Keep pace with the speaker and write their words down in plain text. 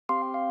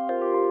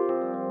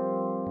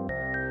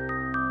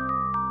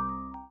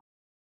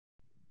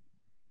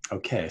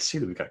Okay, I see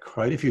that we've got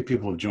quite a few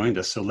people who have joined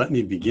us. So let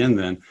me begin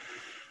then.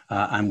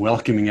 I'm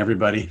welcoming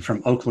everybody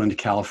from Oakland,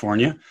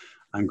 California.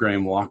 I'm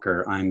Graham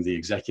Walker. I'm the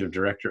executive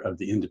director of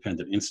the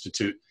Independent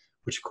Institute,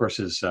 which of course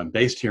is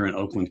based here in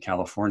Oakland,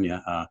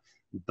 California,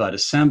 but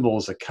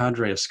assembles a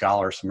cadre of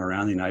scholars from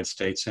around the United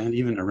States and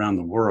even around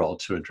the world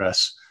to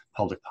address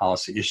public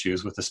policy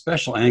issues with a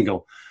special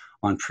angle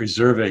on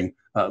preserving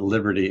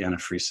liberty and a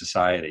free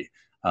society.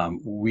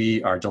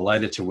 We are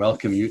delighted to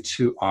welcome you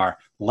to our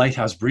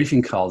Lighthouse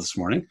briefing call this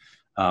morning.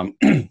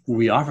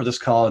 We offer this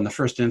call in the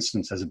first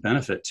instance as a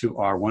benefit to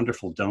our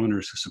wonderful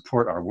donors who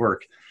support our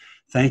work.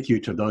 Thank you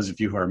to those of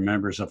you who are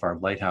members of our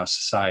Lighthouse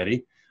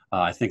Society.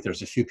 I think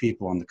there's a few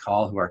people on the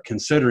call who are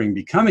considering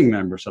becoming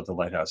members of the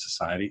Lighthouse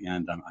Society,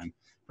 and I'm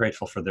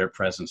grateful for their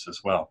presence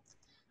as well.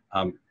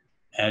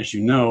 As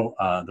you know,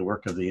 the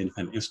work of the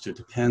Independent Institute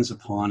depends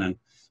upon and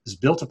is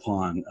built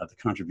upon the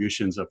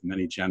contributions of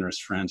many generous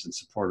friends and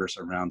supporters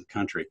around the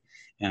country.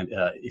 And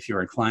if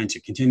you're inclined to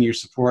continue your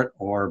support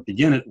or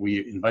begin it,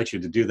 we invite you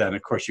to do that. And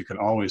of course, you can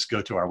always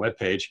go to our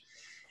webpage.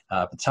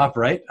 At the top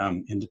right,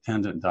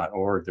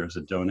 independent.org, there's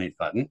a donate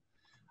button.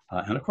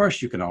 And of course,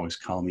 you can always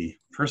call me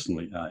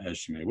personally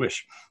as you may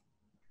wish.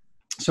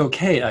 So,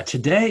 okay,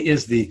 today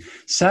is the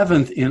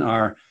 7th in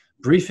our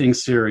briefing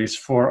series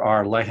for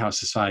our Lighthouse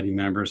Society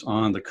members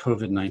on the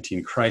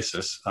COVID-19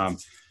 crisis.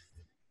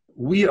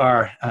 We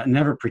are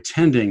never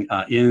pretending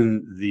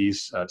in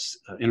these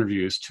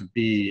interviews to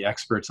be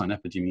experts on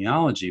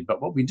epidemiology, but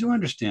what we do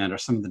understand are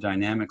some of the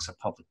dynamics of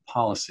public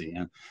policy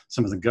and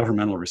some of the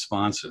governmental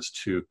responses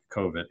to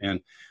COVID. And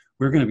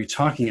we're going to be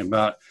talking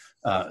about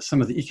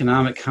some of the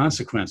economic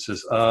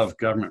consequences of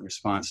government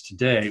response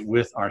today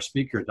with our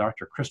speaker,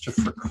 Dr.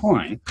 Christopher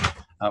Coyne.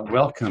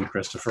 Welcome,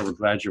 Christopher. We're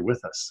glad you're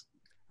with us.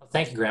 Well,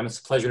 thank you, Graham. It's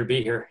a pleasure to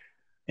be here.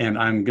 And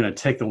I'm going to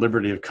take the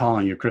liberty of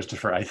calling you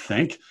Christopher, I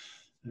think,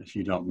 if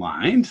you don't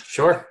mind.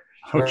 Sure.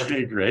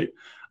 Okay, great.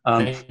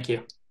 Thank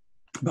you.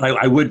 But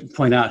I would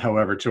point out,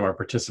 however, to our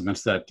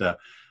participants that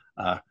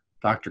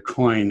Dr.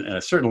 Coyne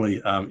is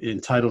certainly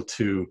entitled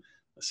to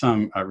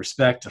some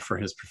respect for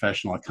his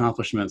professional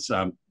accomplishments.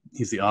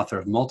 He's the author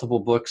of multiple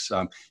books.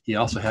 He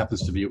also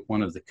happens to be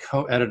one of the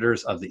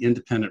co-editors of the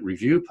Independent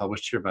Review,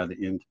 published here by the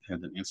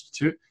Independent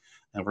Institute.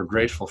 And we're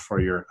grateful for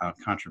your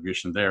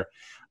contribution there.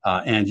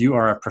 And you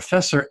are a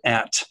professor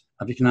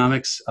of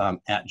economics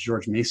at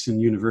George Mason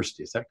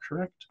University. Is that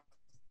correct?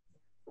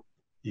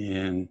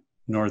 In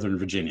Northern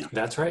Virginia.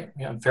 That's right.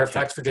 Yeah,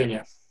 Fairfax,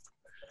 Virginia.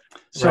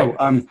 So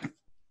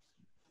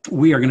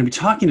we are going to be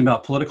talking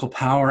about political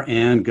power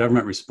and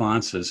government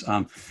responses.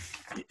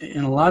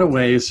 In a lot of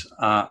ways,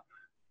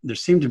 there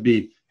seem to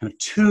be kind of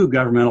two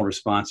governmental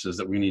responses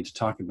that we need to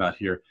talk about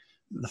here.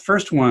 The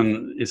first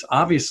one is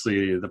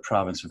obviously the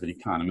province of an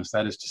economist.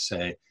 That is to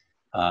say,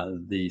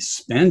 the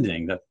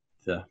spending that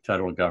the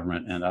federal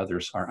government and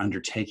others are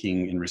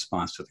undertaking in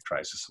response to the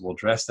crisis. So we'll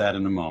address that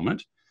in a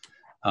moment.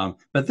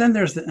 But then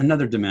there's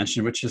another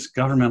dimension, which is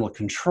governmental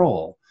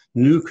control,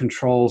 new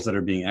controls that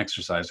are being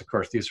exercised. Of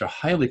course, these are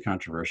highly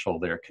controversial.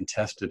 They're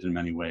contested in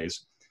many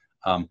ways.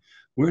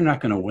 We're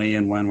not going to weigh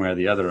in one way or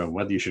the other on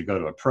whether you should go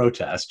to a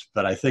protest,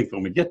 but I think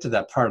when we get to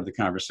that part of the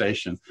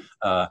conversation,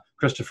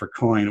 Christopher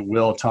Coyne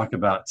will talk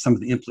about some of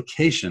the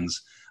implications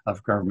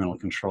of governmental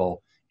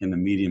control in the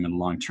medium and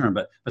long term.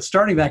 But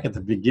starting back at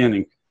the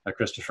beginning,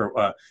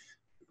 Christopher,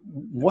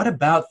 what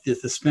about the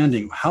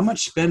spending? How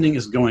much spending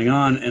is going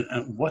on,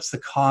 and what's the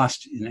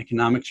cost in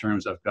economic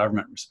terms of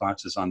government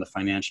responses on the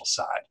financial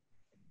side?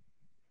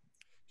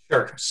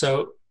 Sure.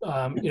 So,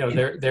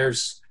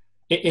 there's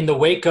in the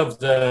wake of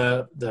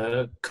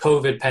the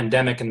COVID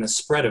pandemic and the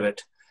spread of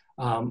it,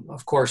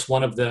 of course,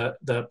 one of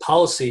the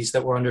policies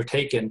that were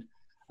undertaken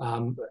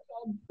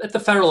at the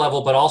federal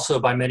level, but also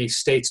by many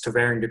states to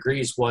varying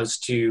degrees, was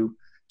to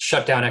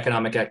shut down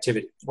economic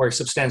activity, or a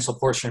substantial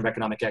portion of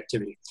economic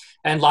activity.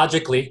 And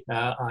logically,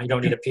 you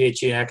don't need a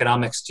PhD in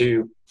economics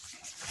to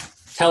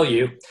tell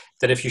you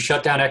that if you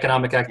shut down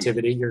economic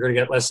activity, you're going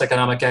to get less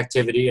economic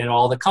activity and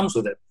all that comes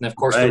with it. And of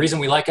course, The reason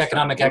we like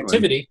economic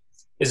activity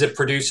is it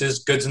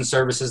produces goods and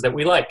services that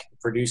we like. It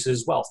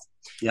produces wealth.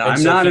 Yeah,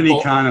 I'm not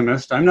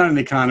an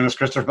economist,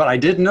 Christopher, but I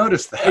did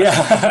notice that.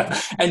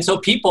 Yeah. And so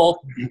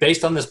people,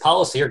 based on this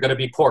policy, are going to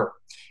be poor.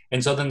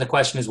 And so then the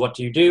question is, what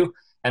do you do?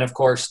 And of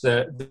course,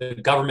 the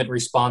government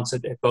response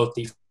at both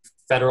the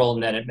federal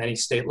and then at many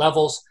state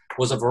levels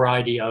was a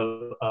variety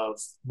of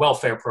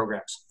welfare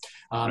programs.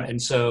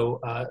 And so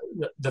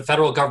the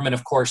federal government,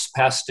 of course,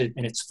 passed it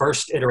in its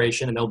first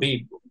iteration, and there'll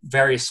be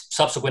various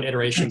subsequent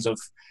iterations of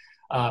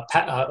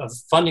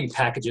funding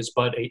packages,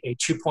 but a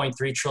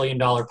 $2.3 trillion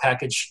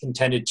package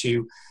intended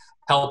to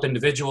help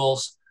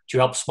individuals, to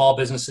help small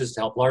businesses,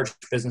 to help large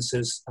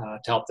businesses, to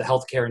help the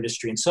healthcare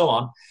industry, and so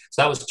on.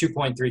 So that was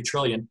 $2.3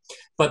 trillion.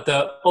 But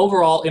the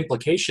overall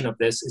implication of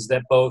this is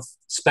that both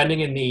spending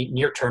in the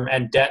near term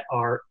and debt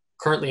are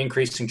currently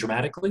increasing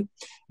dramatically.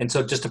 And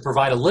so just to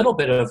provide a little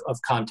bit of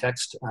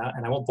context,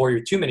 and I won't bore you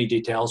with too many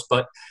details,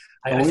 but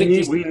I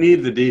think we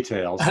need the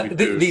details.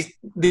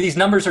 These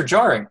numbers are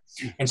jarring.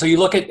 And so you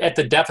look at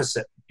the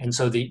deficit, and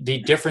so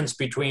the difference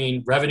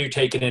between revenue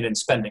taken in and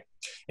spending.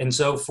 And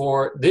so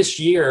for this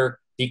year,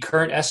 the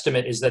current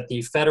estimate is that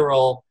the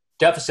federal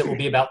deficit will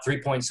be about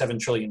 $3.7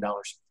 trillion.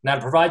 Now,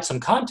 to provide some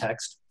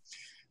context,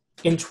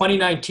 in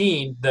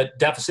 2019, the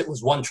deficit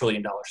was $1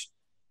 trillion.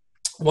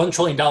 $1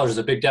 trillion is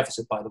a big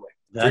deficit, by the way.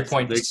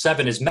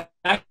 3.7 is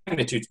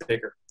magnitudes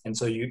bigger. And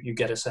so you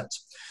get a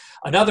sense.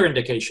 Another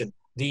indication,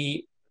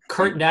 the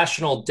current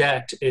national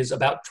debt is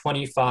about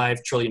 $25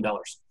 trillion,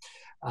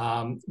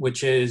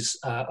 which is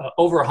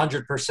over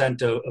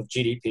 100% of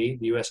GDP.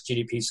 The US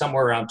GDP,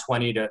 somewhere around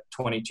 20 to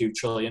 22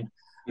 trillion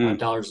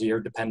dollars a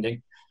year,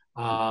 depending.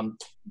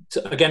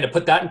 Again, to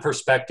put that in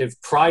perspective,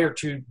 prior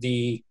to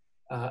the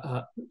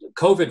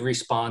COVID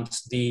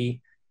response, the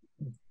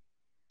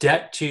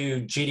debt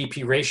to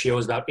GDP ratio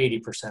is about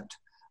 80%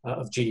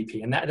 of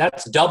GDP. And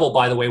that's double,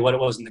 by the way, what it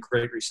was in the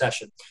Great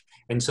Recession.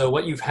 And so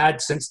what you've had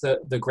since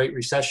the Great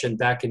Recession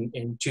back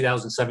in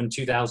 2007,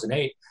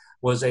 2008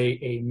 was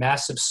a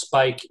massive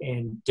spike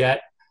in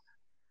debt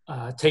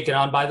taken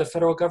on by the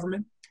federal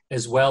government,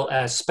 as well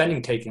as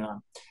spending taken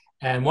on.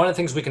 And one of the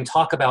things we can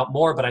talk about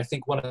more, but I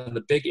think one of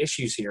the big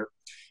issues here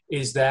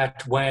is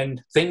that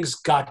when things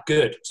got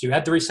good, so you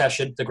had the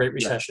recession, the Great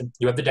Recession,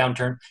 you have the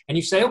downturn, and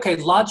you say, okay,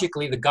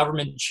 logically, the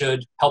government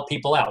should help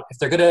people out. If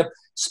they're going to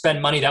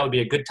spend money, that would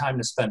be a good time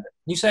to spend it.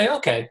 You say,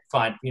 okay,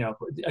 fine. You know,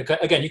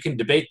 again, you can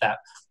debate that,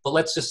 but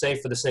let's just say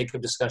for the sake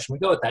of discussion, we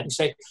go with that. You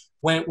say,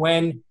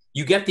 when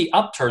you get the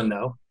upturn,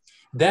 though,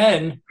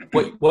 then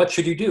what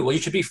should you do? Well,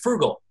 you should be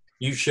frugal.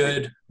 You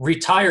should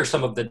retire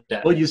some of the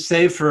debt. Well, you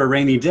save for a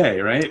rainy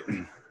day, right?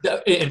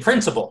 In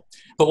principle.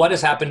 But what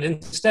has happened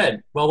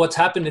instead? Well, what's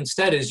happened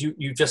instead is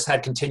you just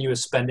had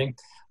continuous spending,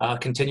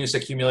 continuous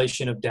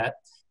accumulation of debt.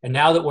 And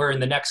now that we're in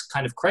the next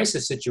kind of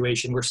crisis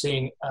situation, we're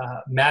seeing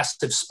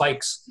massive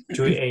spikes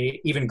to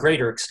a even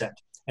greater extent.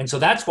 And so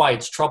that's why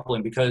it's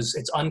troubling, because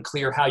it's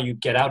unclear how you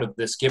get out of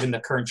this given the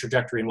current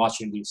trajectory in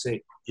Washington,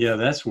 D.C. Yeah,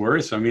 that's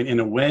worrisome. I mean,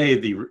 in a way,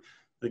 the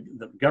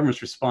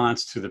government's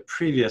response to the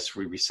previous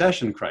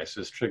recession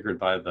crisis triggered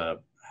by the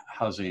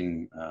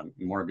housing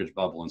mortgage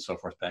bubble and so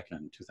forth back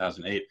in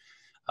 2008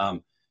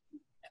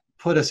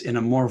 put us in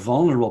a more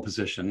vulnerable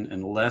position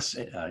and less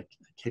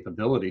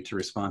capability to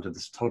respond to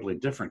this totally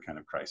different kind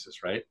of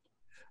crisis, right?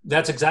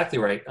 That's exactly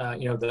right.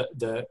 You know,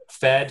 the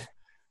Fed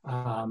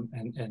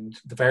and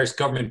the various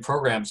government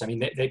programs, I mean,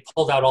 they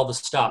pulled out all the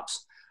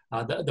stops.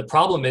 The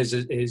problem is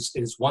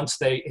once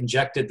they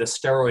injected the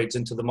steroids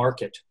into the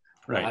market,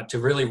 right, to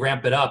really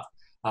ramp it up,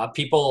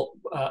 people,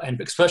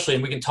 and especially,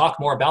 and we can talk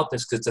more about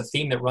this because it's a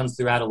theme that runs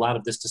throughout a lot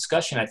of this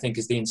discussion, I think,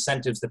 is the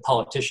incentives that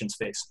politicians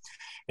face.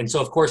 And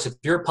so, of course, if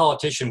you're a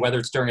politician, whether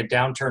it's during a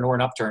downturn or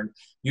an upturn,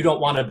 you don't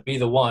want to be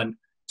the one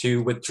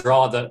to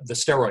withdraw the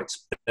steroids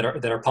that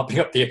are pumping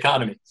up the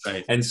economy.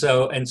 Right. And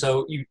so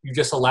you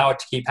just allow it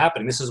to keep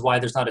happening. This is why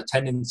there's not a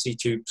tendency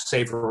to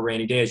save for a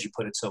rainy day, as you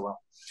put it so well.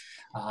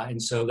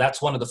 And so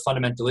that's one of the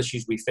fundamental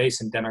issues we face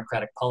in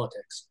democratic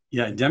politics.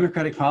 Yeah,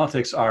 democratic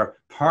politics are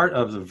part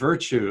of the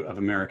virtue of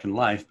American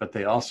life, but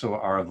they also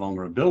are a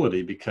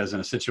vulnerability because in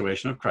a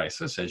situation of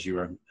crisis, as you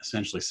are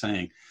essentially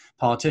saying,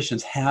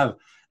 politicians have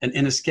an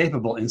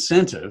inescapable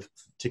incentive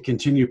to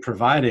continue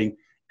providing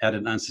at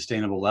an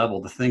unsustainable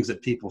level the things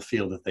that people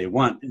feel that they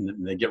want,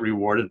 and they get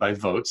rewarded by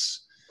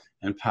votes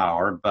and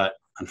power. But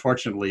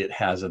unfortunately, it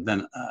has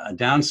then a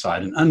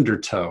downside, an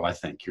undertow, I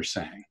think you're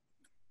saying.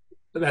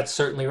 That's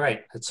certainly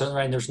right. That's certainly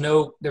right. And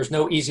there's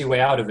no easy way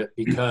out of it,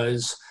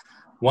 because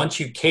once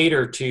you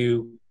cater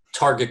to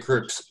target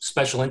groups,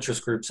 special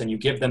interest groups, and you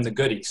give them the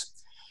goodies,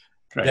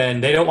 right,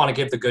 then they don't want to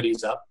give the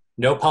goodies up.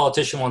 No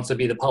politician wants to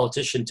be the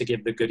politician to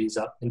give the goodies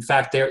up. In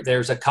fact,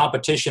 there's a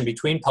competition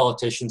between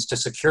politicians to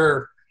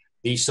secure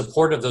the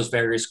support of those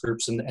various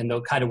groups, and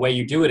the kind of way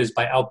you do it is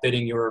by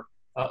outbidding your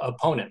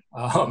opponent.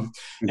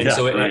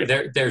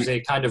 There's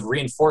a kind of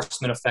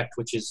reinforcement effect,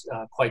 which is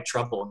quite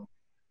troubling.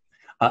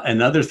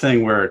 Another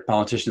thing where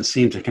politicians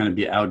seem to kind of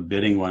be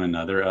outbidding one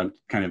another,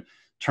 kind of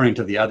turning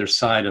to the other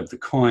side of the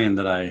coin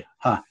that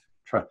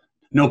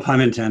no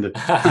pun intended.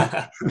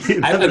 I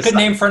have a good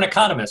name for an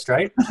economist,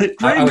 right?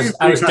 I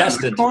was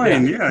destined.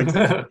 Coin,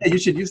 yeah, you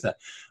should use that.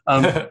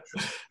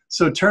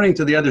 So turning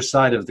to the other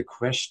side of the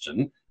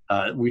question,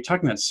 we're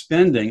talking about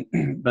spending,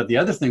 but the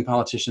other thing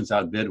politicians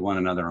outbid one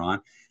another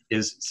on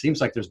is, it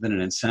seems like there's been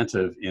an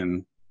incentive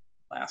in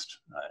last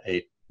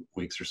 8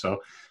 weeks or so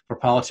for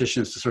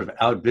politicians to sort of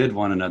outbid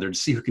one another to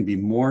see who can be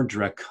more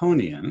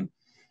draconian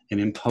in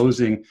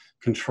imposing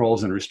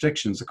controls and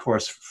restrictions, of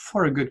course,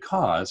 for a good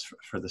cause,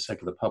 for the sake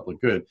of the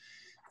public good.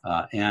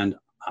 And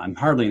I'm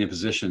hardly in a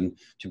position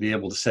to be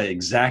able to say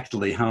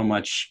exactly how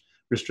much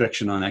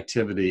restriction on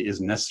activity is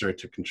necessary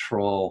to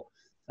control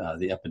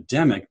the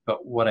epidemic.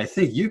 But what I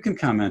think you can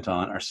comment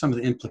on are some of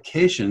the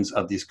implications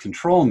of these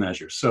control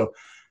measures. So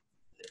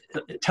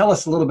tell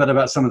us a little bit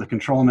about some of the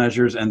control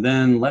measures, and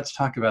then let's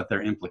talk about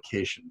their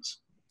implications.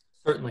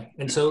 Certainly.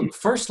 And so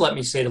first, let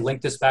me say, to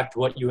link this back to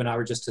what you and I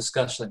were just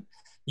discussing,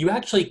 you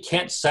actually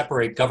can't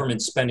separate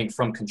government spending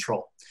from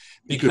control.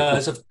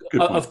 Because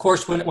of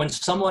course, when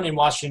someone in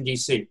Washington,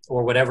 D.C.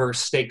 or whatever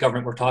state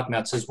government we're talking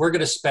about says, we're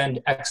going to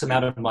spend X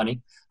amount of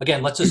money,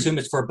 again, let's assume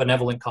it's for a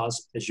benevolent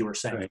cause, as you were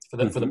saying,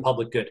 right. for the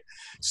public good.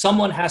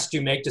 Someone has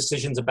to make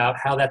decisions about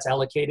how that's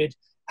allocated,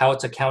 how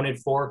it's accounted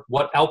for,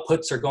 what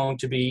outputs are going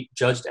to be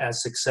judged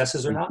as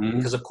successes or not,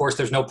 because of course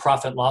there's no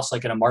profit loss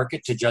like in a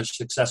market to judge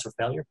success or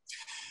failure.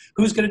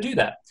 Who's going to do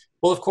that?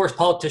 Well, of course,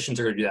 politicians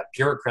are going to do that.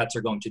 Bureaucrats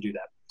are going to do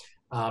that.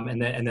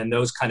 And then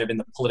those kind of in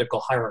the political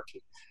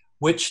hierarchy,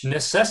 which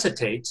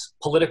necessitates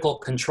political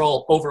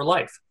control over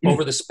life,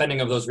 over the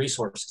spending of those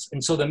resources.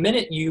 And so the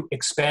minute you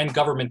expand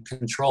government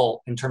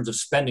control in terms of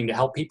spending to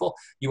help people,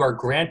 you are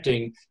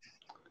granting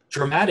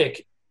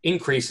dramatic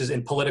increases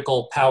in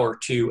political power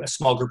to a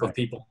small group of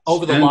people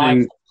over the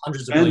lives of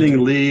hundreds of millions.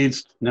 Spending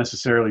leads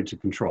necessarily to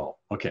control.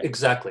 Okay.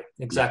 Exactly.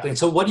 And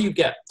so what do you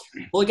get?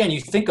 Well, again,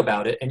 you think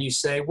about it and you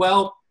say,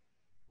 well,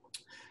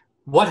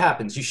 what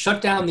happens? You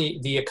shut down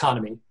the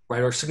economy,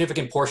 right, or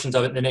significant portions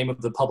of it in the name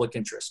of the public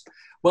interest.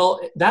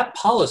 Well, that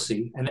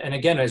policy, and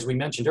again, as we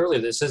mentioned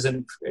earlier, this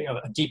isn't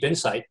a deep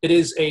insight. It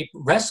is a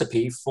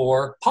recipe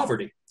for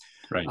poverty.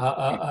 Right.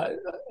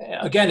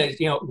 Again,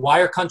 why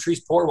are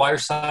countries poor? Why are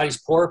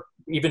societies poor?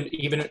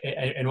 Even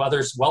and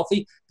others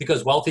wealthy?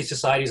 Because wealthy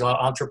societies allow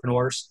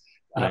entrepreneurs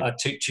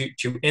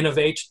to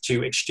innovate,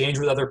 to exchange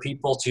with other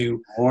people,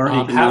 to more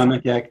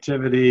economic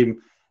activity,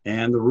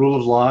 and the rule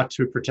of law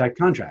to protect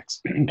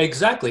contracts.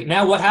 Exactly.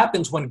 Now, what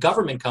happens when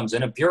government comes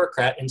in, a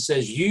bureaucrat, and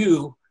says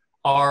you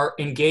are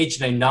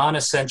engaged in a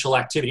non-essential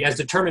activity as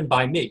determined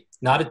by me,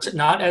 not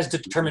as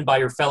determined by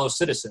your fellow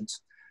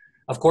citizens?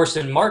 Of course,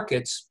 in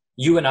markets,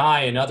 you and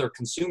I and other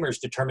consumers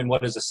determine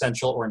what is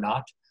essential or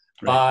not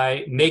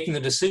by making the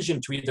decision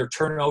to either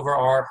turn over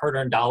our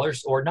hard-earned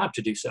dollars or not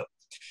to do so.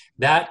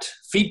 That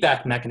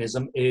feedback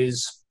mechanism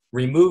is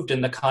removed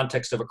in the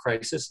context of a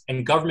crisis,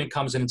 and government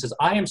comes in and says,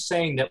 I am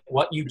saying that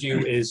what you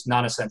do is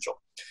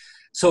non-essential.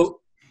 So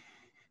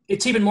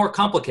it's even more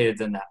complicated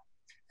than that.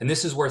 And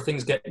this is where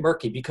things get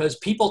murky, because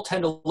people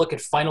tend to look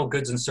at final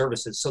goods and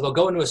services. So they'll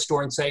go into a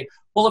store and say,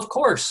 well, of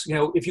course,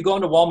 if you go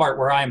into Walmart,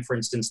 where I am, for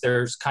instance,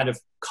 there's kind of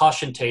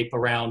caution tape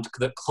around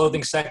the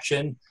clothing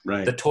section,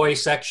 the toy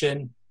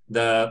section,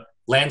 the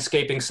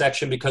landscaping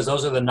section, because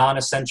those are the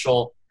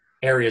non-essential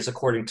areas,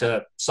 according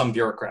to some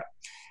bureaucrat.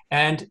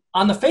 And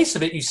on the face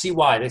of it, you see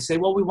why. They say,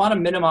 well, we want to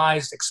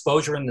minimize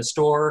exposure in the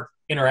store,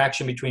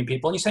 interaction between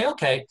people. And you say,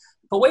 okay,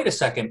 but wait a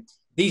second.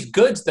 These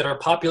goods that are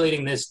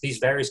populating these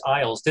various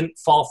aisles didn't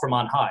fall from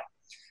on high.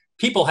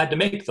 People had to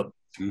make them.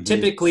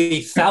 Typically,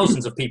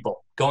 thousands of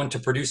people go into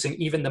producing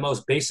even the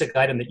most basic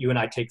item that you and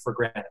I take for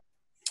granted.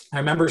 I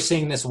remember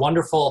seeing this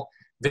wonderful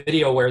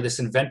video where this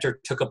inventor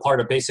took apart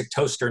a basic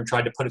toaster and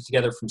tried to put it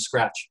together from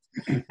scratch.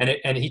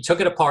 And he took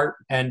it apart,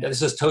 and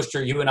this is a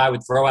toaster you and I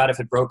would throw out if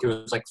it broke. It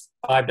was like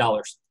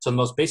 $5. So the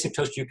most basic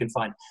toaster you can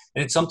find.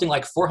 And it's something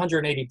like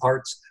 480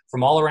 parts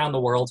from all around the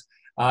world.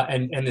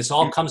 And this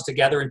all comes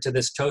together into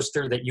this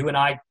toaster that you and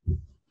I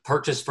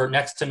purchase for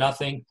next to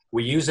nothing.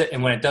 We use it,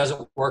 and when it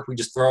doesn't work, we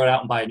just throw it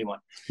out and buy a new one.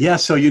 Yeah,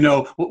 so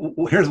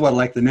here's what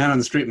like the man on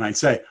the street might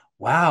say.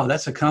 Wow,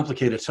 that's a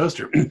complicated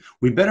toaster.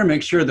 We better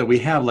make sure that we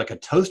have like a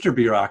toaster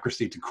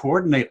bureaucracy to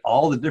coordinate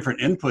all the different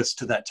inputs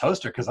to that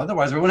toaster, because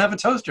otherwise we won't have a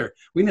toaster.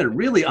 We need a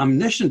really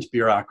omniscient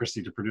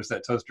bureaucracy to produce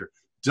that toaster.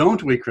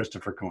 Don't we,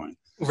 Christopher Coyne?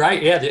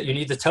 Right, yeah, you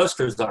need the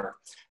toaster czar.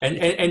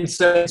 And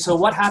so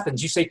what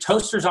happens? You say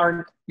toasters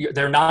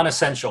they're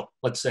non-essential,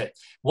 let's say.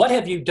 What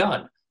have you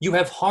done? You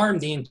have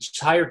harmed the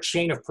entire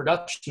chain of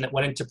production that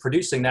went into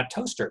producing that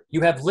toaster.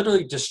 You have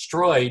literally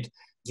destroyed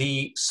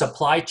the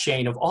supply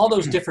chain of all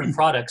those different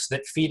products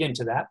that feed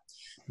into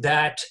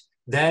that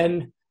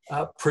then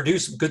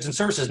produce goods and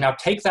services. Now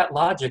take that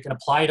logic and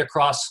apply it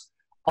across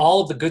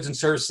all of the goods and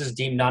services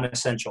deemed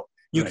non-essential.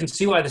 You can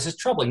see why this is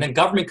troubling. Then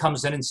government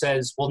comes in and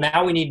says, well,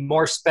 now we need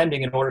more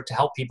spending in order to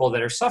help people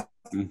that are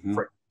suffering.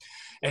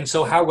 And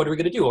so what are we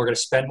going to do? We're going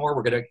to spend more,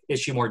 we're going to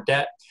issue more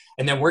debt,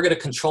 and then we're going to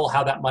control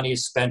how that money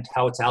is spent,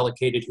 how it's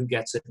allocated, who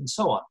gets it, and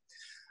so on.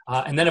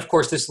 And then, of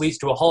course, this leads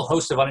to a whole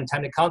host of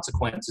unintended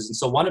consequences. And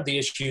so one of the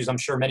issues I'm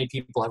sure many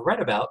people have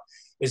read about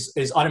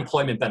is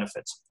unemployment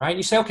benefits, right?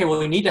 You say, okay, well,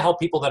 we need to help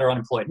people that are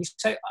unemployed. And you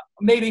say,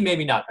 maybe,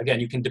 maybe not. Again,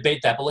 you can debate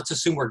that, but let's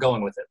assume we're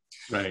going with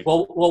it. Right.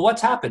 Well,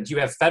 what's happened? You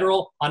have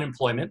federal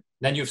unemployment,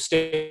 then you have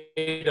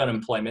state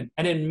unemployment.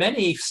 And in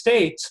many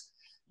states,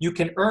 you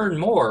can earn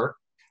more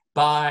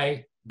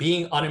by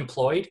being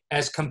unemployed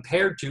as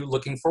compared to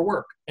looking for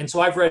work. And so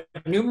I've read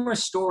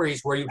numerous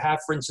stories where you have,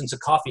 for instance, a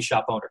coffee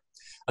shop owner,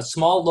 a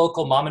small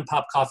local mom and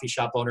pop coffee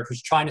shop owner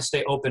who's trying to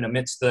stay open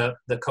amidst the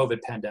COVID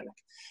pandemic.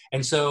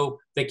 And so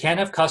they can't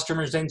have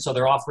customers in, so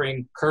they're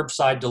offering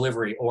curbside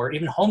delivery or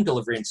even home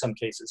delivery in some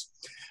cases.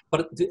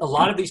 But a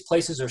lot of these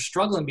places are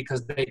struggling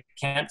because they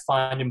can't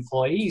find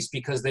employees,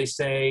 because they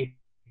say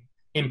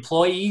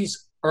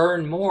employees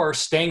earn more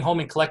staying home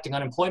and collecting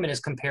unemployment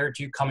as compared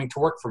to coming to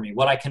work for me,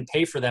 what I can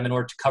pay for them in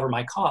order to cover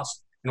my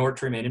costs in order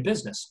to remain in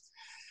business.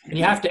 And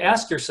you have to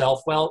ask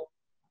yourself, well,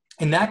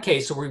 in that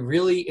case, are we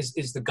really,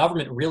 is the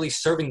government really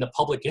serving the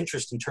public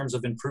interest in terms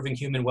of improving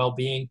human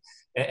well-being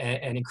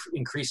and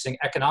increasing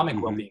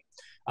economic well-being?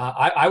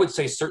 I would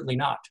say certainly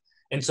not.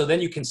 And so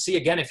then you can see,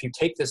 again, if you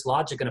take this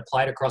logic and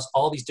apply it across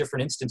all these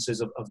different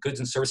instances of goods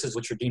and services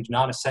which are deemed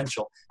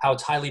non-essential, how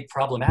it's highly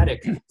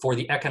problematic for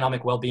the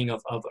economic well-being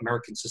of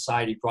American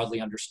society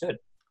broadly understood.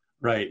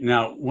 Right.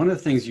 Now, one of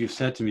the things you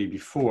said to me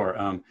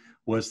before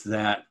was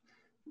that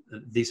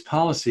these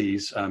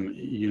policies,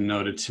 you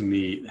noted to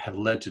me, have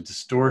led to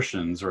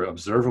distortions or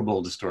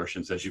observable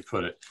distortions, as you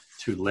put it,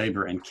 to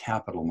labor and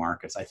capital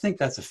markets. I think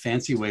that's a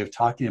fancy way of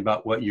talking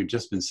about what you've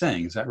just been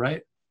saying. Is that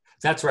right?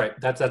 That's right.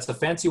 That's a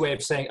fancy way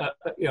of saying,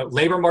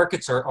 labor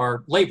markets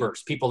are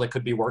laborers, people that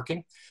could be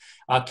working.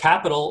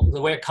 Capital, the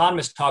way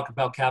economists talk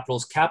about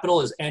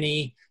capital is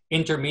any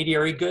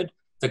intermediary good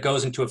that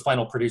goes into a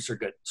final producer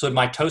good. So in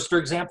my toaster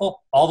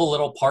example, all the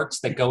little parts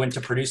that go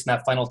into producing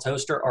that final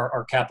toaster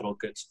are capital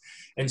goods.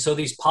 And so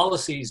these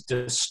policies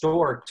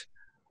distort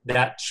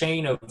that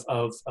chain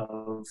of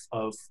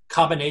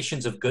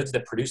combinations of goods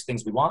that produce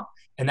things we want,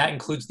 and that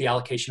includes the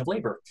allocation of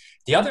labor.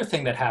 The other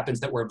thing that happens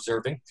that we're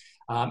observing,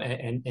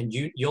 and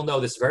you'll know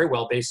this very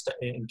well based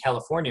in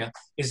California,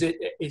 is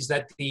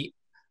that the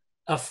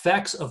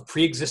effects of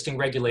pre-existing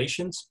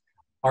regulations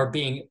are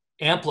being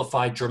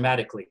amplified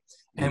dramatically.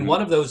 And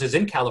one of those is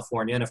in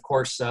California. And of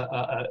course,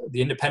 the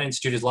Independent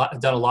Institute has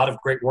done a lot of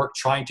great work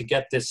trying to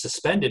get this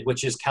suspended,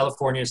 which is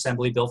California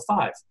Assembly Bill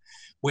 5,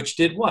 which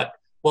did what?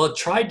 Well, it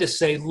tried to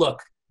say,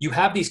 look, you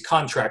have these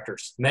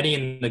contractors, many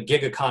in the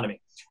gig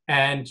economy,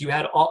 and you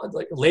had all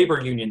like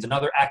labor unions and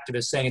other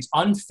activists saying it's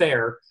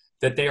unfair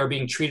that they are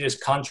being treated as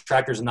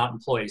contractors and not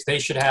employees. They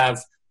should have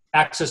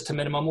access to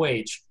minimum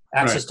wage,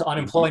 access to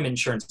unemployment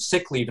insurance,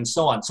 sick leave, and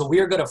so on. So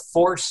we are going to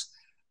force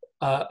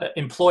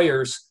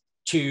employers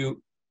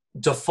to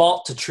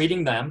default to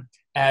treating them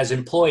as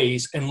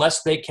employees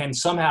unless they can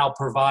somehow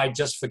provide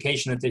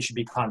justification that they should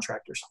be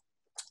contractors.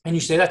 And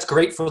you say that's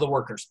great for the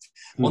workers.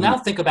 Well, now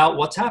think about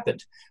what's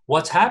happened.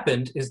 What's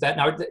happened is that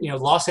now,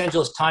 Los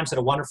Angeles Times had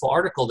a wonderful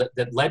article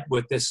that led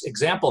with this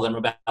example that I'm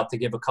about to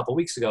give a couple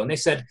weeks ago. And they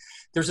said,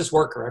 there's this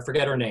worker, I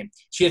forget her name.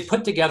 She had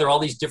put together all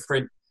these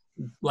different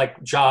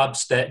like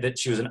jobs that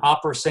she was an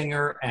opera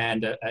singer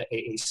and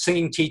a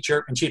singing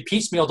teacher. And she had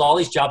piecemealed all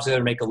these jobs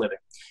together to make a living.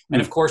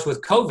 And of course,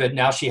 with COVID,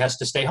 now she has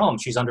to stay home.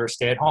 She's under a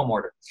stay-at-home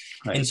order.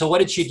 Right. And so what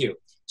did she do?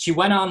 She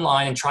went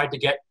online and tried to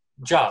get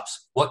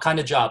jobs. What kind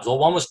of jobs? Well,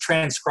 one was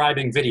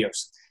transcribing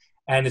videos,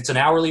 and it's an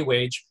hourly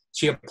wage.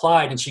 She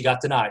applied and she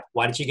got denied.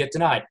 Why did she get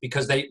denied?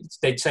 Because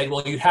they'd say,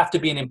 well, you'd have to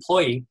be an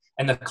employee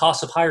and the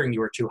cost of hiring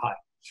you are too high.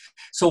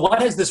 So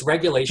what has this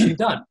regulation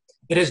done?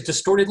 It has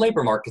distorted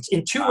labor markets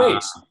in two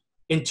ways.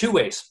 In two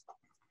ways.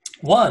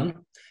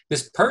 One,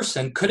 this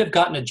person could have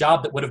gotten a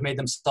job that would have made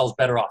themselves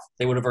better off.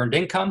 They would have earned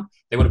income.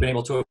 They would have been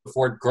able to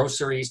afford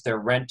groceries, their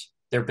rent,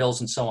 their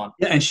bills, and so on.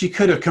 Yeah, and she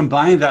could have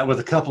combined that with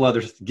a couple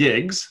other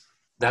gigs.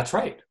 That's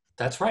right.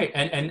 That's right.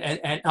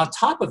 And on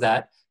top of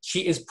that,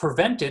 she is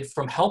prevented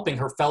from helping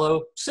her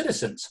fellow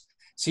citizens.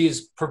 She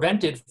is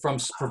prevented from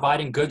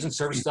providing goods and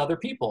services to other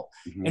people.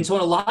 And so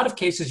in a lot of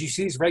cases, you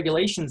see these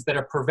regulations that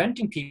are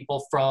preventing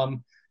people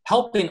from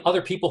helping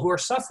other people who are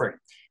suffering.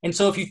 And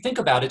so if you think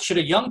about it, should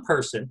a young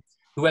person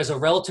who has a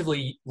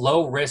relatively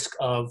low risk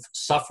of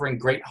suffering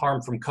great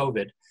harm from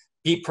COVID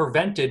be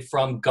prevented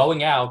from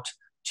going out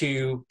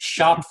to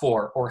shop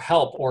for or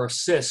help or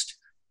assist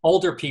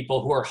older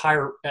people who are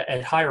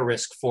at higher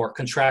risk for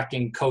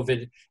contracting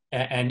COVID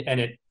and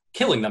it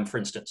killing them, for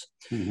instance?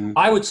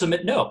 I would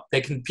submit no.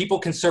 People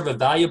can serve a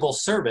valuable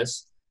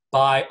service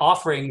by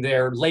offering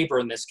their labor,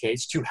 in this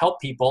case, to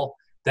help people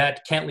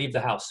that can't leave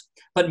the house.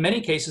 But in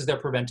many cases, they're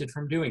prevented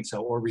from doing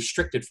so or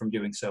restricted from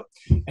doing so.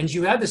 And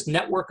you have this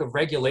network of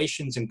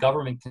regulations and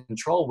government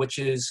control, which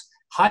is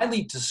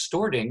highly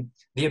distorting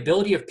the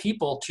ability of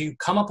people to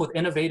come up with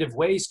innovative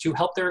ways to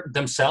help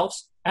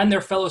themselves and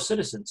their fellow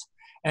citizens.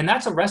 And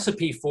that's a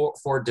recipe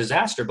for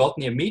disaster, both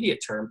in the immediate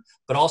term,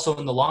 but also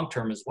in the long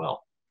term as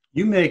well.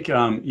 You make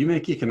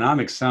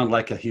economics sound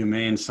like a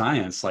humane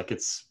science. Like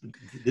this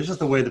is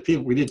the way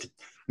we need to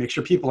make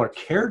sure people are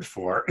cared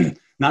for,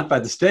 not by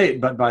the state,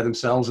 but by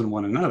themselves and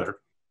one another.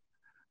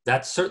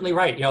 That's certainly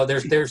right.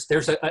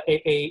 There's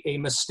a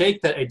mistake,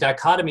 a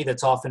dichotomy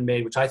that's often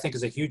made, which I think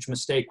is a huge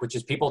mistake, which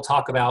is people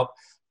talk about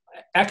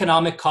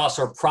economic costs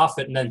or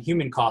profit and then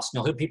human costs.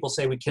 You'll hear people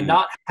say we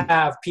cannot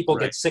have people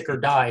get sick or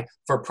die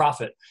for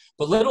profit.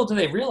 But little do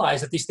they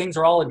realize that these things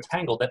are all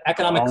entangled, that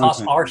economic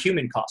costs are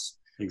human costs.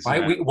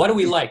 Exactly. Right? What do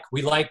we like?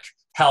 We like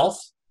health,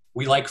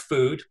 we like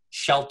food,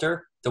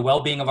 shelter, the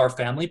well-being of our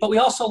family, but we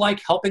also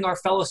like helping our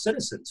fellow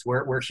citizens.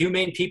 We're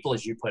humane people,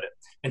 as you put it.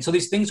 And so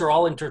these things are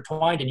all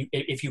intertwined, and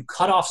if you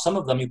cut off some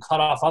of them, you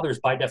cut off others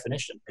by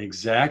definition.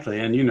 Exactly.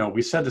 And,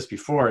 we said this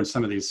before in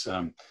some of these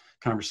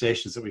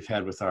conversations that we've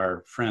had with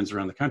our friends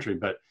around the country,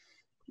 but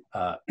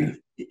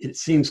it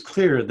seems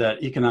clear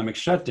that economic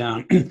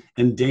shutdown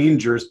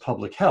endangers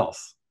public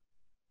health.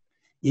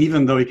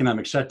 Even though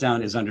economic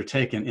shutdown is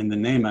undertaken in the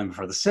name and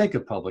for the sake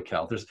of public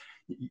health,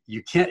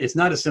 it's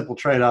not a simple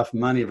trade-off,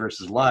 money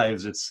versus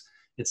lives. It's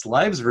it's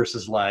lives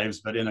versus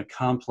lives, but in a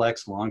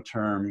complex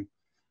long-term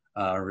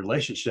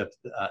relationship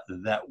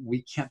that we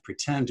can't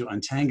pretend to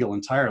untangle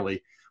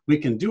entirely. We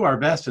can do our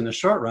best in the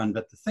short run,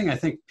 but the thing I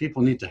think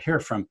people need to hear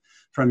from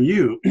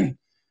you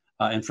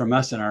and from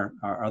us in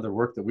our other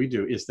work that we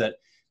do is that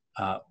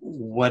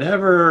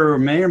whatever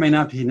may or may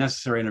not be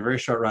necessary in a very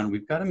short run,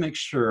 we've got to make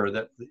sure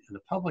that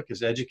the public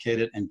is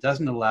educated and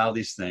doesn't allow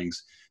these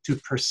things to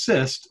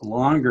persist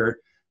longer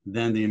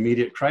than the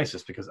immediate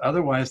crisis, because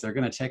otherwise they're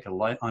going to take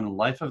on a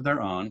life of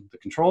their own. The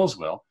controls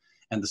will,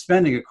 and the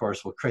spending, of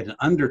course, will create an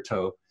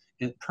undertow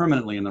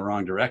permanently in the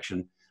wrong direction.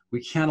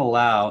 We can't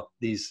allow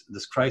this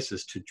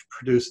crisis to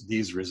produce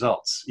these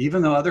results.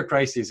 Even though other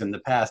crises in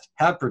the past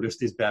have produced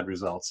these bad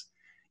results,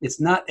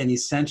 it's not an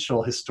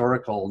essential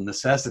historical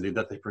necessity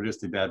that they produce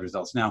the bad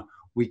results. Now,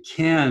 we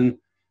can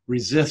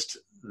resist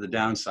the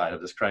downside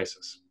of this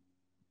crisis.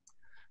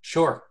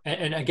 Sure.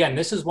 And again,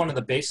 this is one of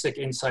the basic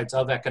insights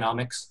of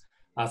economics.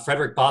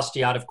 Frederick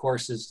Bastiat, of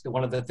course, is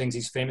one of the things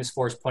he's famous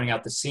for is pointing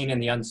out the seen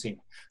and the unseen.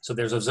 So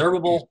there's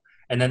observable,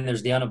 and then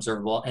there's the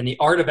unobservable. And the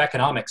art of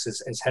economics,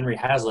 as Henry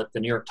Hazlitt, the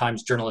New York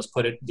Times journalist,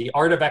 put it, the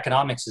art of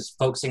economics is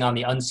focusing on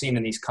the unseen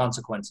and these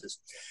consequences.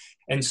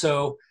 And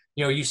so,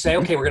 you say,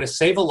 okay, we're going to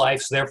save a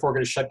life, so therefore we're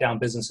going to shut down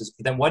businesses.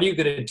 But then what are you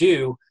going to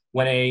do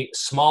when a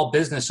small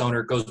business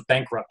owner goes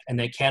bankrupt and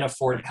they can't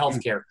afford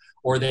healthcare?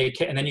 Or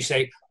and then you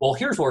say, well,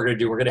 here's what we're going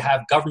to do. We're going to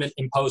have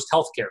government-imposed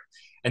healthcare.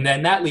 And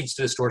then that leads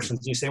to distortions.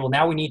 And you say, well,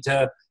 now we need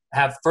to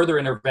have further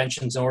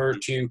interventions in order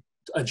to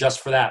adjust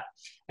for that.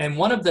 And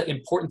one of the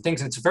important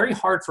things, and it's very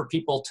hard for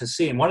people to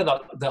see, and one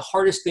of the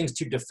hardest things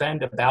to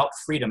defend about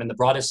freedom in the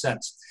broadest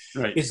sense,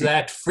 is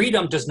that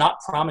freedom does not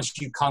promise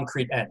you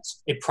concrete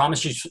ends. It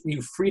promises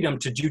you freedom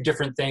to do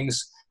different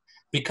things.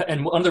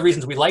 And one of the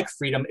reasons we like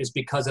freedom is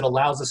because it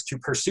allows us to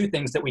pursue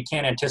things that we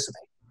can't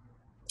anticipate,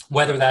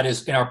 whether that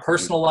is in our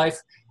personal life,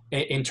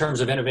 in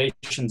terms of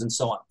innovations and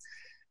so on.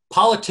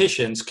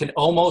 Politicians can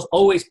almost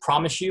always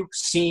promise you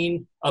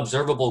seen,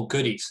 observable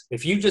goodies.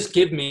 If you just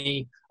give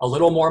me a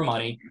little more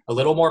money, a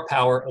little more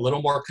power, a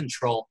little more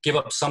control, give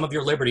up some of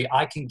your liberty,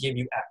 I can give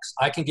you X.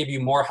 I can give you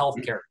more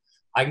healthcare.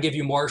 I can give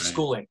you more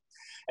schooling.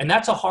 And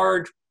that's a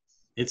hard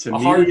thing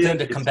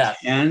to combat.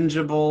 It's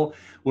tangible.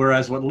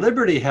 Whereas what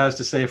liberty has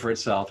to say for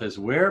itself is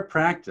where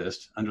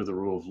practiced under the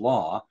rule of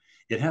law,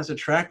 it has a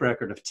track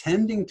record of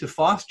tending to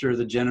foster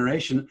the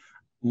generation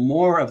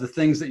more of the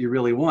things that you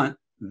really want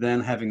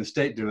than having the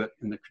state do it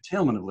in the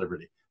curtailment of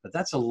liberty. But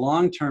that's a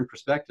long-term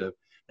perspective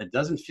that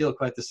doesn't feel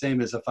quite the same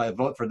as if I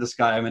vote for this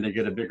guy, I'm going to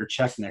get a bigger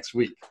check next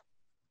week.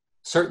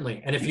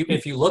 Certainly. And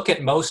if you look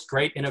at most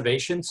great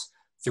innovations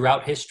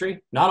throughout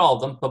history, not all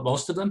of them, but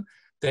most of them,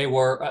 they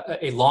were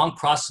a long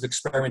process of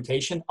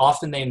experimentation.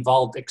 Often they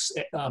involved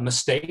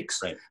mistakes.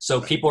 Right.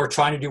 So people were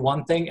trying to do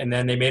one thing and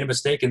then they made a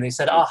mistake and they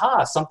said,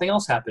 aha, something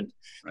else happened.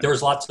 Right. There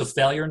was lots of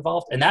failure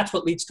involved. And that's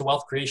what leads to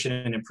wealth creation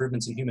and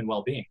improvements in human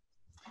well-being.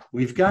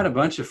 We've got a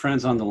bunch of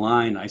friends on the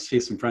line. I see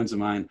some friends of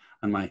mine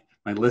on my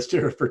list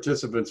here of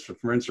participants,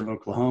 friends from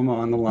Oklahoma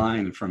on the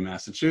line and from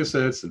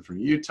Massachusetts and from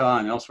Utah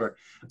and elsewhere.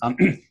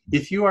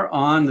 If you are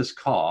on this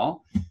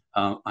call,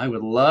 I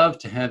would love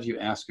to have you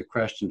ask a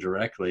question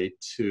directly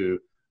to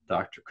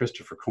Dr.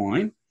 Christopher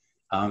Coyne.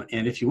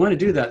 And if you want to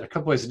do that, there are a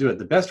couple ways to do it.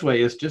 The best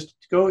way is just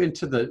to go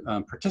into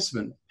the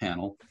participant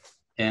panel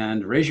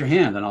and raise your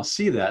hand, and I'll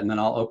see that, and then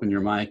I'll open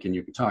your mic and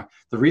you can talk.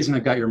 The reason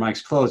I've got your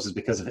mics closed is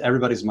because if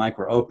everybody's mic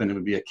were open, it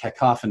would be a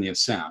cacophony of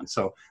sound.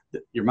 So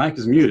your mic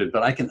is muted,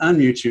 but I can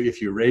unmute you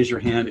if you raise your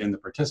hand in the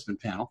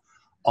participant panel.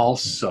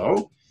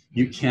 Also,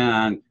 you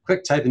can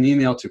type an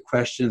email to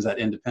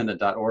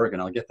questions@independent.org,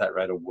 and I'll get that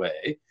right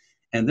away.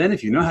 And then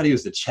if you know how to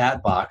use the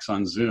chat box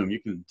on Zoom, you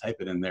can type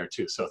it in there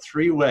too. So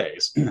 3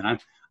 ways. And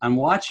I'm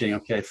watching,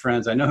 okay,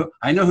 friends, I know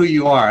who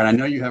you are, and I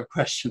know you have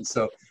questions.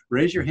 So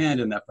raise your hand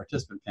in that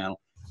participant panel.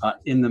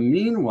 In the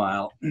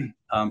meanwhile,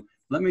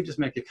 let me just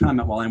make a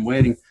comment while I'm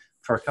waiting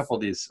for a couple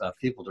of these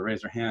people to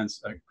raise their hands.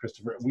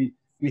 Christopher,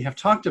 we have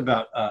talked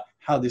about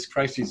how these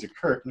crises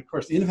occur. And of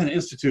course, the Independent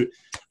Institute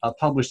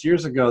published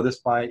years ago this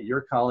by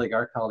our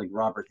colleague,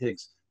 Robert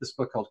Higgs, this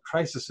book called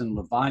Crisis in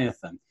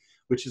Leviathan,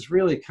 which is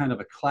really kind of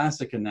a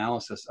classic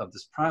analysis of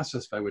this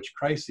process by which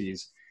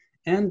crises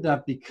end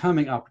up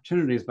becoming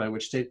opportunities by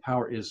which state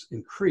power is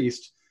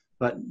increased,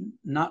 but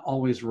not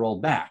always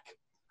rolled back.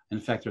 In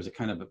fact, there's a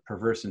kind of a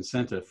perverse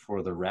incentive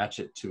for the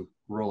ratchet to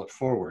roll it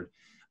forward.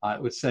 I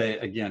would say,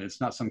 again,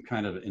 it's not some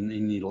kind of an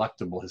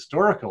ineluctable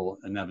historical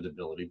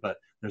inevitability, but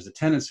there's a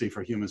tendency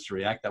for humans to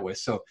react that way.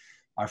 So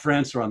our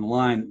friends who are on the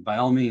line, by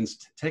all means,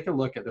 take a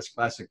look at this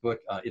classic book.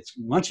 It's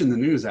much in the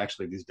news,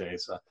 actually, these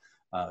days.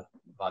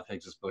 Bob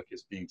Higgs' book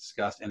is being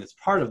discussed, and it's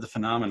part of the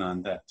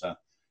phenomenon that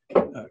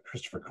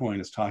Christopher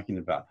Coyne is talking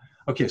about.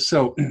 Okay,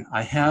 so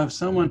I have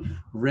someone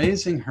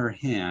raising her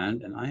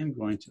hand, and I am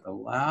going to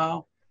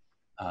allow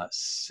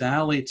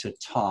Sally to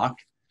talk.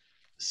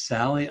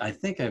 Sally, I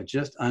think I've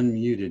just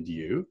unmuted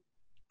you.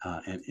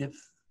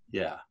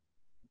 Yeah.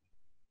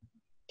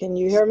 Can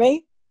you hear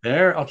me?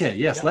 There, okay,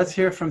 yes, yeah. Let's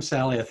hear from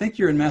Sally. I think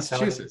you're in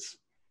Massachusetts.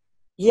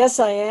 Yes,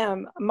 I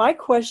am. My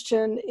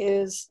question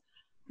is,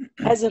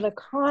 as an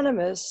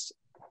economist,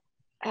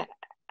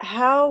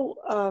 how,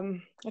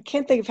 I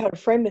can't think of how to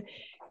frame it,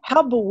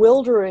 how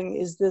bewildering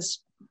is this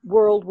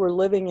world we're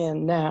living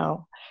in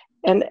now?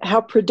 And how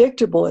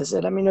predictable is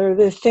it? I mean, are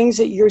there things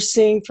that you're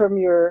seeing from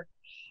your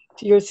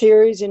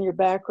theories and your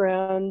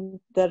background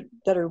that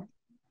are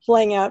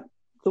playing out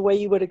the way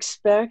you would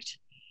expect?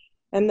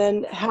 And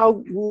then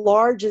how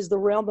large is the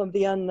realm of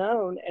the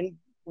unknown, and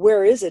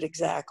where is it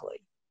exactly?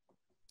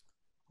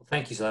 Well,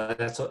 thank you. So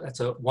that's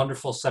a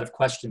wonderful set of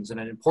questions and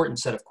an important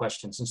set of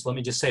questions. And so let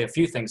me just say a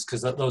few things,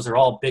 because those are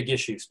all big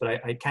issues,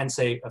 but I can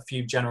say a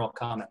few general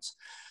comments,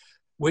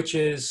 which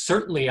is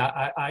certainly,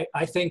 I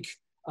think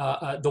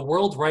the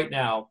world right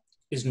now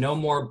is no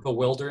more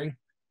bewildering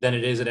than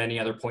it is at any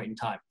other point in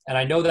time. And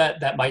I know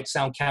that might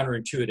sound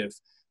counterintuitive,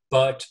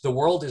 but the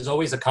world is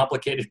always a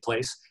complicated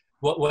place.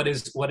 What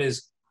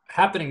is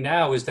happening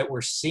now is that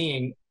we're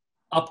seeing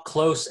up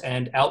close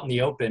and out in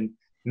the open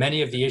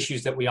many of the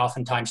issues that we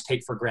oftentimes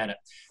take for granted.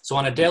 So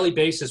on a daily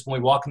basis, when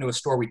we walk into a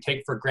store, we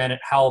take for granted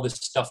how all this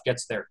stuff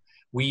gets there.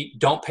 We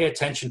don't pay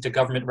attention to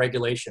government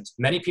regulations.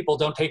 Many people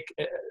don't pay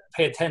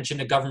attention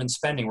to government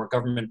spending or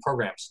government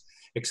programs,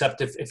 except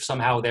if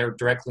somehow they're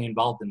directly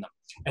involved in them.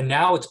 And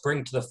now it's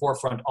bringing to the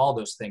forefront all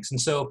those things. And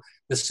so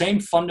the same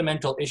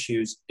fundamental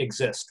issues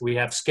exist. We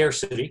have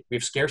scarcity, we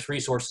have scarce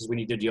resources we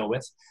need to deal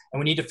with, and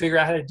we need to figure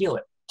out how to deal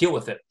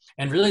with it.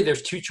 And really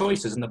there's two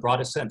choices in the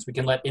broadest sense. We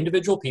can let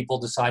individual people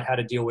decide how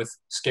to deal with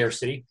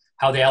scarcity,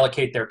 how they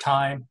allocate their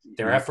time,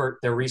 their effort,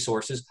 their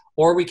resources,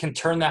 or we can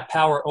turn that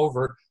power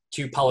over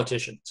to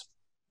politicians.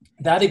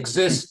 That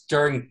exists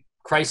during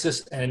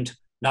crisis and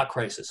not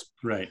crisis.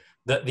 Right.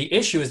 The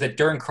issue is that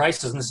during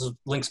crisis, and this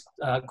links,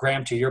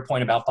 Graham, to your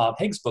point about Bob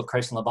Higgs' book,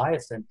 Christ and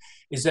Leviathan,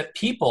 is that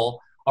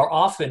people are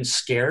often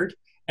scared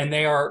and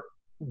they are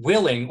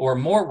willing or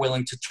more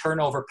willing to turn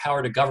over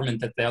power to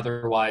government that they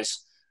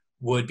otherwise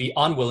would be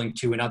unwilling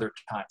to in other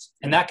times.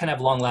 And that can have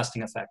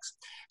long-lasting effects.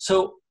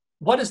 So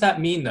what does that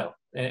mean, though,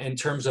 in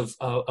terms of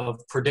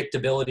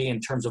predictability, in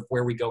terms of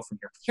where we go from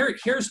here?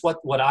 Here's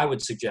what I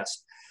would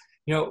suggest.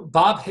 You know,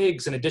 Bob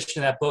Higgs, in addition to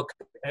that book,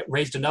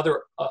 raised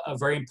another a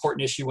very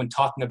important issue when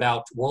talking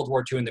about World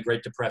War II and the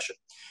Great Depression.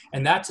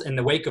 And that's in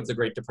the wake of the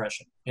Great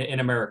Depression in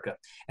America.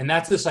 And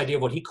that's this idea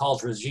of what he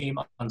calls regime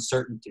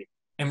uncertainty.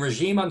 And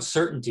regime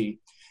uncertainty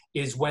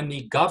is when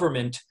the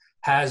government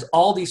has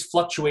all these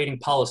fluctuating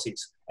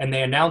policies and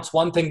they announce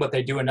one thing, but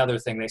they do another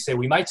thing. They say,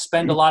 we might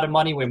spend a lot of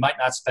money, we might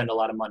not spend a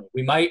lot of money.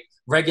 We might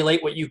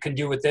regulate what you can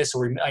do with this,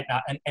 or we might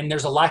not. And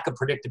there's a lack of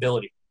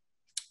predictability.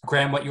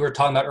 Graham, what you were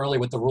talking about earlier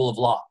with the rule of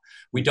law.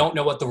 We don't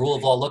know what the rule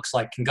of law looks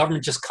like. Can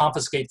government just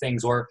confiscate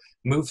things or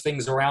move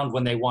things around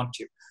when they want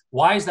to?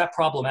 Why is that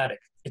problematic?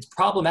 It's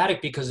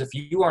problematic because if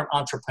you are an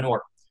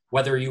entrepreneur,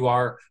 whether you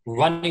are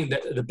running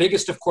the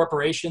biggest of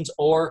corporations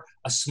or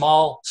a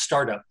small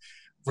startup,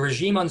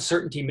 regime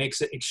uncertainty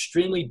makes it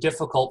extremely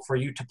difficult for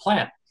you to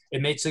plan.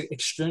 It makes it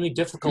extremely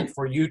difficult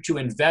for you to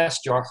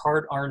invest your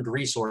hard-earned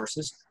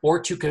resources or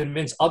to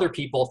convince other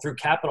people through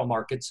capital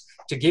markets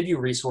to give you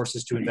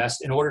resources to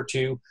invest in order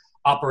to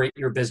operate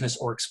your business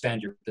or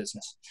expand your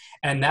business.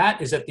 And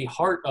that is at the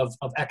heart of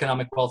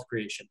economic wealth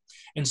creation.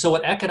 And so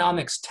what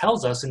economics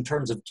tells us in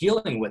terms of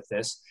dealing with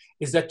this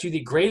is that to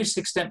the greatest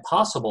extent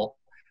possible,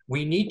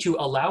 we need to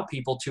allow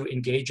people to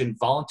engage in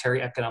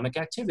voluntary economic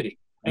activity.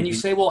 And you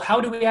say, well,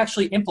 how do we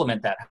actually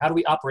implement that? How do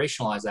we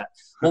operationalize that?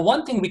 Well,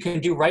 one thing we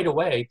can do right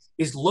away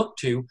is look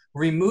to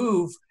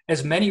remove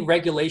as many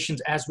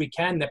regulations as we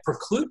can that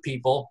preclude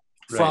people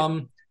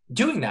from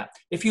doing that.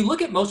 If you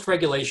look at most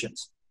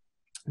regulations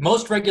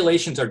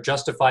are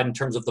justified in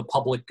terms of the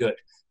public good.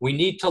 We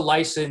need to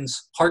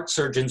license heart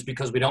surgeons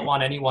because we don't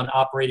want anyone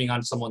operating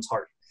on someone's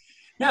heart.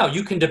 Now,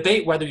 you can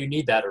debate whether you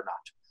need that or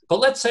not.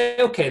 But let's say,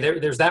 okay,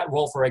 there's that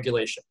role for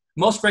regulation.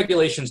 Most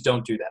regulations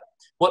don't do that.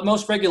 What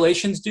most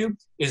regulations do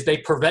is they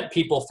prevent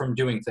people from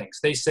doing things.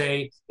 They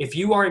say, if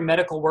you are a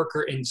medical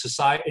worker in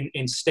society,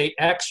 in state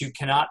X, you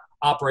cannot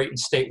operate in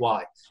state Y.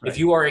 Right. If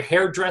you are a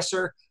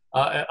hairdresser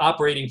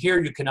operating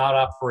here, you cannot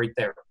operate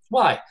there.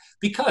 Why?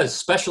 Because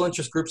special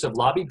interest groups have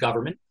lobbied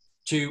government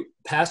to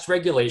pass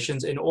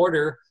regulations in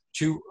order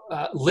to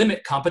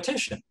limit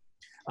competition.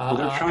 Well,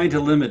 they're trying to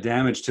limit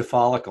damage to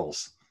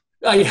follicles.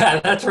 Oh,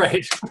 yeah, that's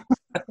right.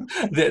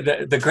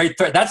 the great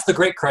threat. That's the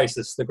great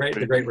crisis, the great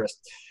risk.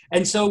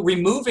 And so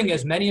removing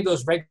as many of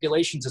those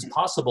regulations as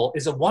possible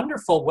is a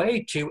wonderful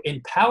way to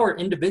empower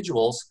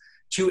individuals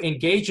to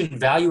engage in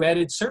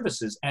value-added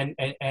services and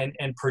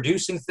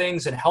producing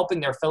things and helping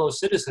their fellow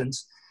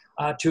citizens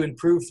to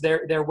improve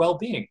their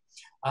well-being.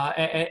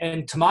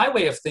 And to my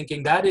way of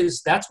thinking,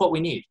 that's what we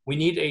need. We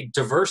need a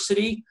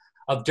diversity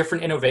of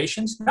different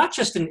innovations, not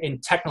just in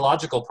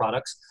technological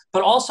products,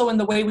 but also in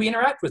the way we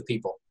interact with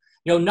people.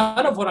 You know,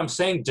 none of what I'm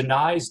saying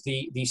denies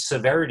the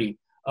severity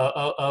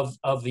of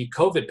the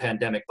COVID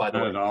pandemic, by the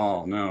way. Not at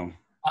all, no.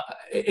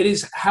 It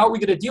is, how are we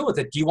going to deal with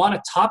it? Do you want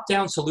a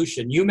top-down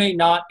solution? You may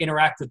not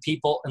interact with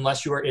people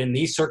unless you are in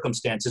these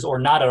circumstances or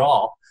not at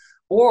all.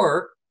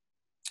 Or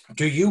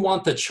do you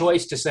want the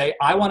choice to say,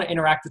 I want to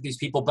interact with these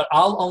people, but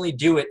I'll only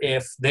do it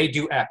if they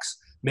do X?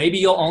 Maybe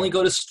you'll only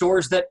go to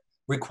stores that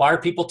require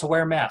people to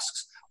wear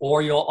masks,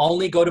 or you'll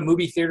only go to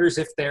movie theaters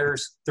if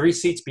there's 3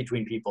 seats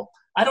between people.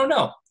 I don't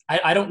know.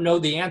 I don't know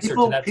the answer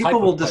to that.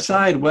 People will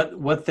decide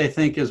what they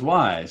think is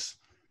wise.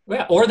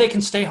 Yeah, or they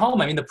can stay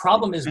home. I mean, the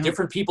problem is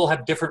different people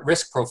have different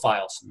risk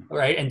profiles,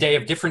 right? And they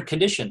have different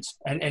conditions.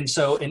 And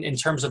so in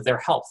terms of their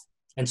health.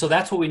 And so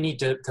that's what we need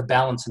to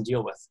balance and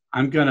deal with.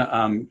 I'm going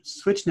to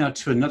switch now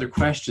to another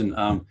question.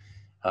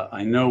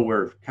 I know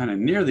we're kind of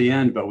near the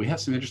end, but we have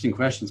some interesting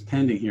questions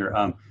pending here.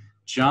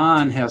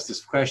 John has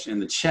this question in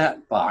the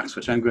chat box,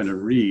 which I'm going to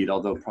read,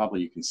 although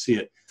probably you can see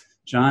it.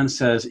 John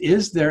says,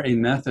 is there a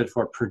method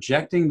for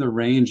projecting the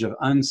range of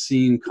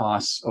unseen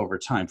costs over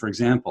time? For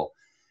example,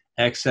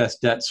 excess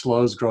debt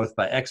slows growth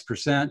by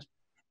X%,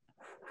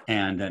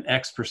 and an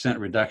X%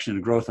 reduction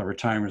in growth over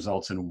time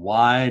results in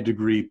Y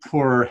degree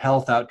poorer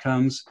health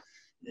outcomes.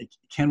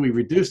 Can we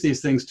reduce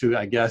these things to,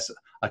 I guess,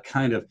 a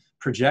kind of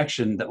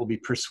projection that will be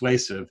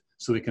persuasive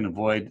so we can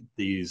avoid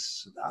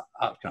these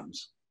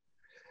outcomes?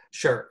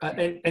 Sure.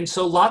 And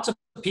so lots of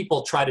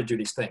people try to do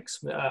these things.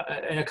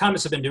 And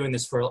economists have been doing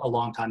this for a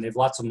long time. They have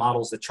lots of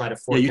models that try to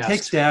forecast you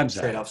take stabs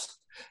trade-offs.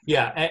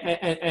 Yeah.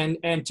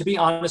 And to be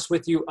honest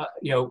with you,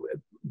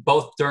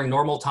 both during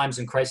normal times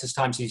and crisis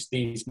times,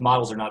 these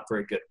models are not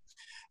very good,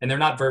 and they're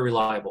not very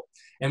reliable.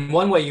 And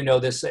one way you know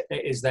this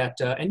is that,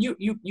 and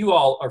you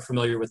all are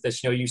familiar with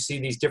this, you see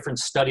these different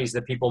studies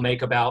that people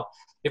make about,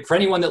 for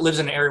anyone that lives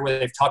in an area where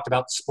they've talked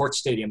about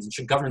sports stadiums and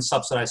should government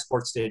subsidize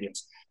sports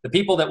stadiums. The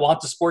people that want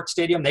the sports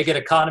stadium, they get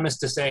economists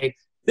to say,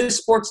 this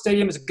sports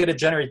stadium is going to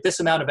generate this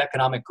amount of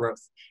economic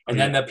growth. And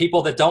then the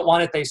people that don't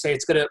want it, they say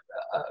it's going to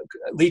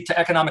lead to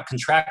economic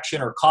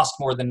contraction or cost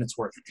more than it's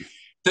worth.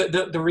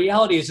 The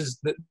reality is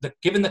that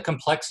given the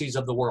complexities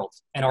of the world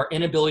and our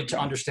inability to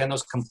understand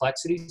those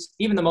complexities,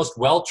 even the most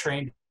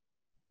well-trained,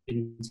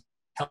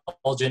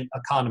 intelligent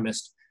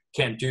economist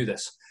can't do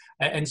this.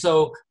 And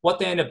so what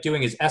they end up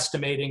doing is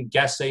estimating,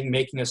 guessing,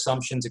 making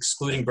assumptions,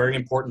 excluding very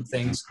important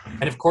things.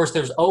 And of course,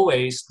 there's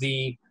always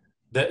the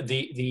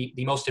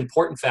most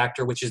important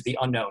factor, which is the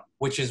unknown,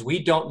 which is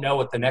we don't know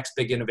what the next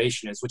big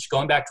innovation is, which,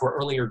 going back to our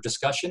earlier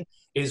discussion,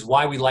 is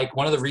why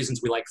one of the reasons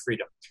we like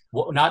freedom.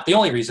 Well, not the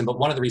only reason, but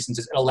one of the reasons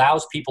is it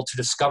allows people to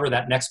discover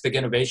that next big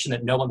innovation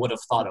that no one would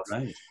have thought of.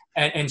 Right.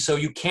 And so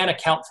you can't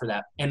account for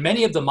that. And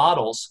many of the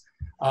models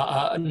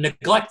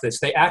neglect this.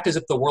 They act as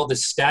if the world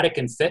is static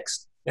and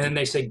fixed. And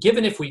they say,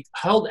 given if we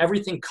held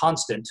everything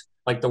constant,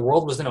 like the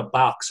world was in a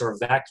box or a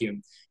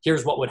vacuum,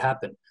 here's what would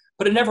happen.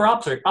 But it never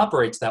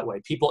operates that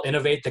way. People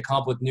innovate, they come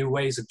up with new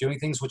ways of doing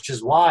things, which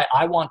is why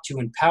I want to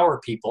empower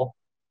people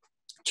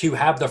to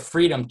have the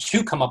freedom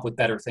to come up with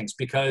better things.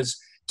 Because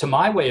to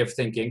my way of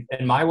thinking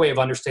and my way of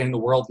understanding the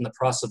world and the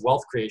process of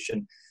wealth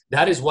creation,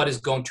 that is what is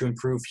going to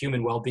improve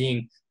human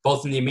well-being,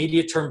 both in the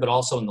immediate term, but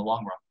also in the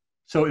long run.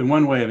 So in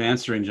one way of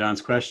answering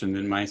John's question,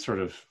 in my sort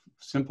of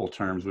simple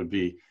terms, would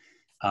be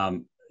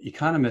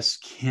economists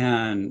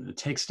can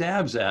take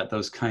stabs at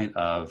those kind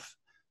of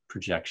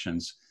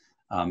projections,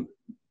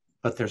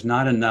 but there's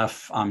not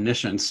enough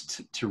omniscience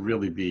to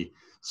really be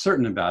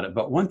certain about it.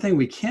 But one thing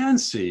we can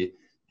see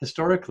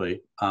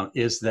historically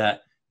is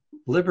that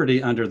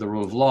liberty under the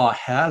rule of law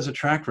has a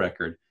track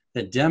record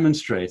that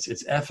demonstrates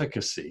its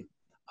efficacy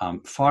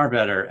being far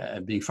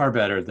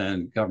better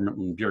than government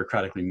and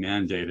bureaucratically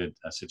mandated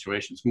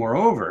situations.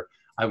 Moreover,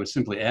 I would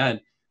simply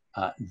add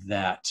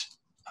that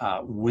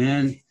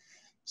when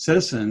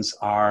citizens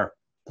are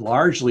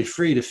largely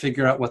free to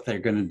figure out what they're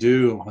going to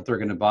do, what they're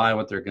going to buy,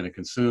 what they're going to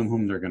consume,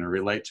 whom they're going to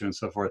relate to, and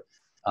so forth,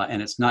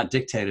 and it's not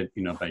dictated,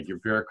 by your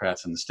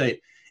bureaucrats in the state,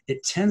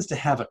 it tends to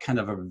have a kind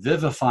of a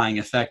vivifying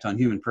effect on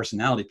human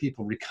personality.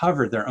 People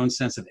recover their own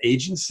sense of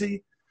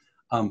agency,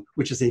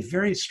 which is a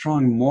very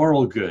strong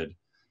moral good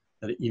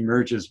that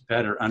emerges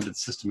better under the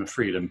system of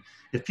freedom.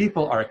 If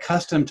people are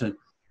accustomed to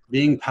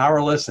being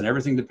powerless and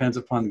everything depends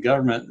upon the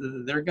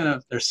government,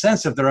 their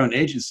sense of their own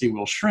agency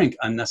will shrink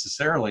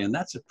unnecessarily, and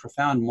that's a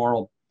profound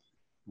moral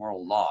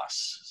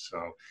loss.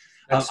 So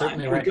that's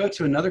certainly right. We go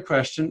to another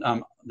question.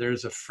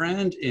 There's a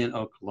friend in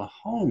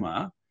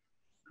Oklahoma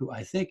who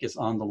I think is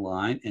on the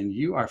line, and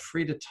you are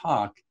free to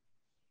talk.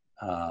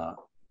 I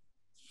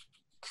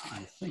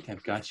think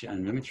I've got you,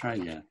 and let me try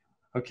again.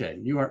 Okay,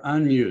 you are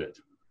unmuted.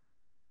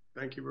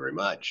 Thank you very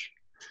much.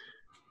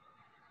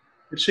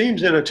 It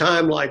seems in a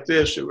time like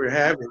this that we're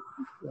having,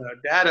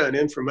 data and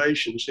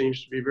information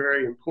seems to be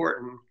very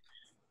important,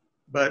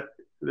 but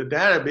the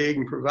data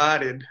being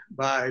provided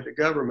by the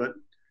government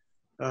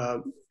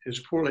is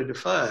poorly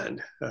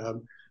defined.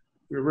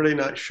 We're really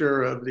not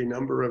sure of the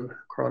number of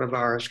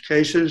coronavirus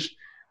cases.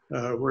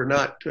 We're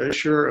not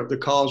sure of the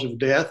cause of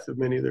death of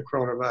many of the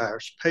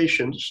coronavirus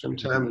patients.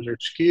 Sometimes they're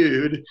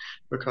skewed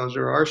because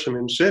there are some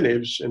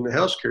incentives in the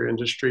healthcare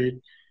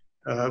industry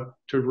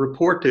to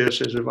report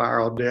this as a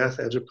viral death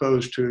as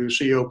opposed to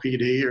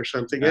COPD or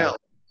something else.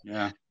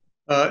 Yeah.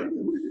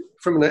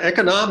 From an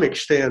economic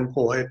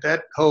standpoint,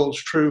 that holds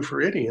true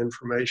for any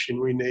information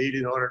we need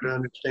in order to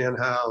understand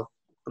how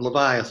the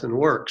Leviathan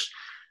works.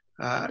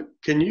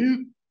 Can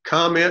you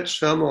comment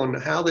some on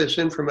how this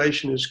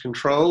information is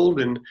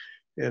controlled and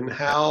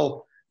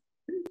how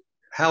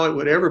how it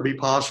would ever be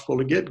possible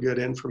to get good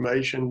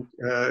information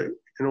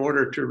in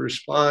order to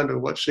respond to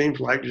what seems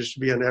like just to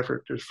be an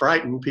effort to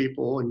frighten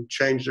people and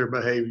change their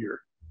behavior.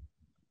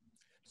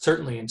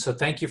 Certainly, and so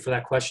thank you for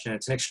that question.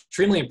 It's an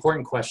extremely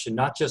important question,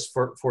 not just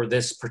for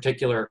this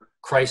particular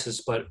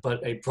crisis, but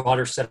a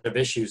broader set of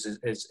issues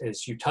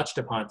as you touched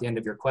upon at the end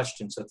of your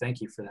question, so thank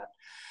you for that.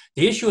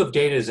 The issue of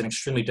data is an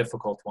extremely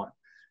difficult one,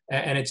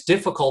 and it's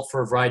difficult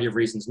for a variety of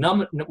reasons.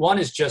 One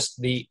is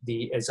just the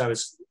as I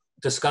was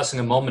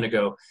discussing a moment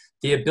ago,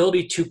 the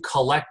ability to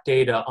collect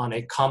data on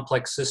a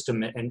complex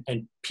system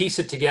and piece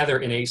it together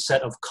in a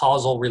set of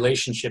causal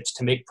relationships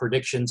to make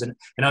predictions and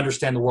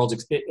understand the world.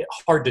 It's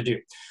hard to do.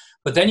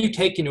 But then you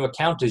take into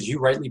account, as you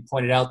rightly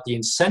pointed out, the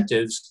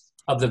incentives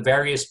of the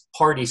various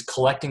parties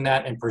collecting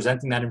that and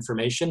presenting that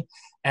information,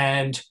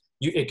 and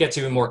it gets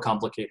even more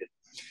complicated.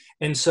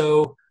 And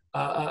so,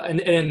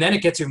 and then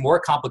it gets even more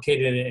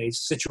complicated in a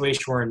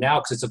situation we're in now,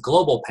 because it's a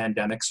global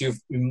pandemic, so you have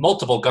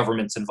multiple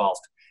governments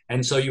involved.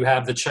 And so you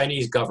have the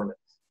Chinese government,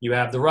 you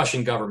have the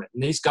Russian government,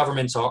 and these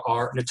governments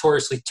are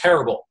notoriously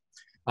terrible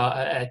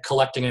at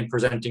collecting and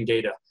presenting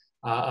data.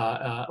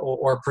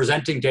 Or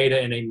presenting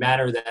data in a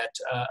manner that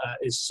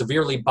is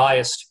severely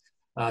biased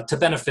to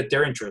benefit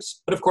their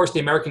interests. But of course, the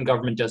American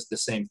government does the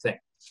same thing.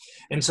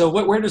 And so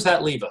where does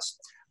that leave us?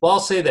 Well, I'll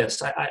say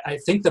this. I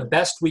think the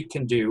best we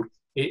can do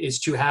is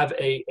to have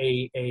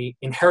a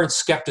inherent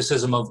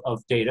skepticism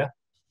of data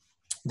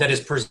that is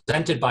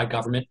presented by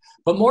government,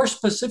 but more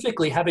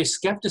specifically have a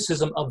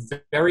skepticism of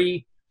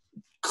very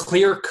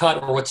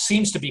clear-cut, or what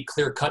seems to be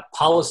clear-cut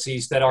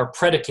policies that are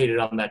predicated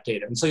on that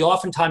data. And so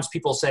oftentimes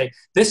people say,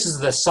 this is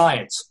the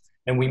science,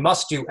 and we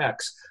must do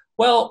X.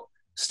 Well,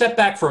 step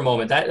back for a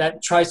moment.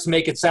 That tries to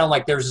make it sound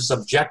like there's this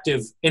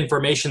objective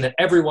information that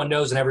everyone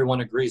knows and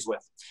everyone agrees with.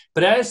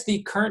 But as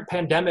the current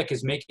pandemic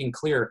is making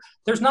clear,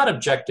 there's not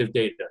objective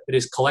data. It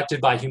is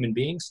collected by human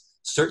beings.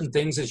 Certain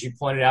things, as you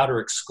pointed out, are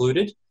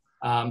excluded.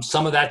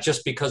 Some of that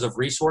just because of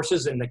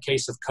resources. In the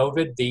case of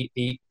COVID,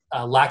 the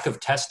lack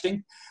of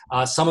testing.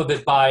 Some of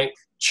it by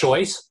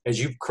choice, as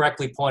you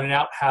correctly pointed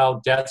out,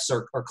 how deaths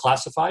are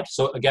classified.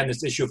 So again,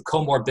 this issue of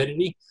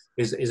comorbidity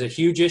is a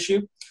huge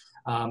issue.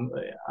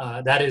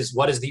 That is,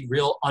 what is the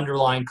real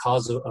underlying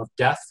cause of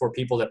death for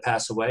people that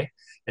pass away,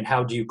 and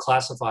how do you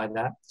classify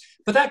that?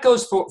 But that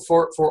goes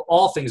for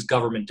all things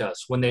government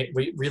does. When they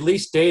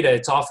release data,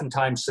 it's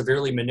oftentimes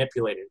severely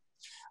manipulated.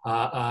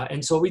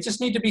 And so we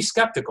just need to be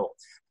skeptical.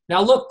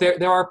 Now, look,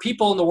 there are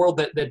people in the world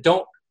that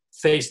don't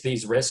face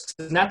these risks,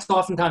 and that's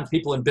oftentimes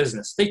people in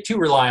business. They too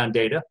rely on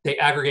data. They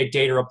aggregate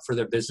data up for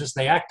their business,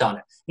 and they act on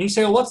it. And you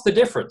say, well, what's the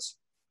difference?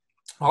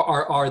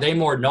 Are they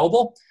more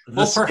noble?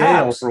 The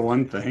scale, for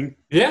one thing.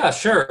 Yeah,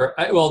 sure.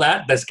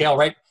 The scale,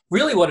 right?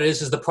 Really what it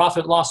is the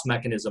profit loss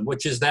mechanism,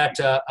 which is that,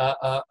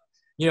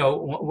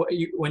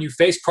 when you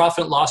face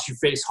profit loss, you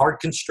face hard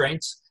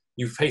constraints,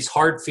 you face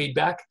hard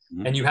feedback,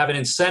 and you have an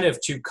incentive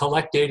to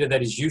collect data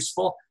that is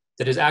useful,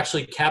 that is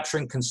actually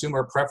capturing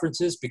consumer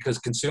preferences, because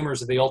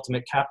consumers are the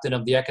ultimate captain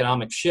of the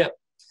economic ship.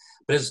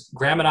 But as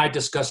Graham and I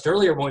discussed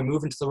earlier, when we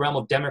move into the realm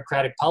of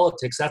democratic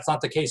politics, that's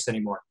not the case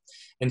anymore.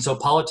 And so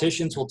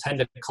politicians will tend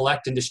to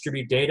collect and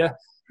distribute data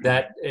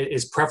that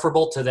is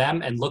preferable to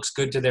them and looks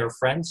good to their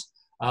friends,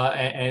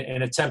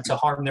 and attempt to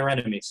harm their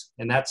enemies.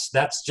 And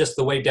that's just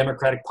the way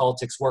democratic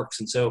politics works.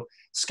 And so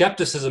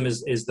skepticism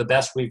is the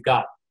best we've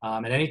got.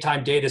 And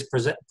anytime data is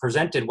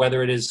presented,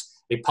 whether it is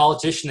a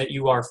politician that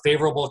you are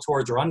favorable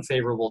towards or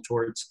unfavorable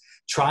towards,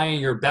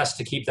 trying your best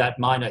to keep that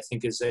in mind, I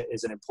think, is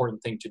an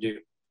important thing to do.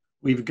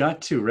 We've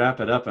got to wrap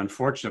it up,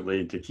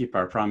 unfortunately, to keep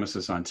our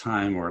promises on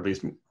time, or at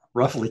least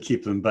roughly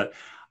keep them. But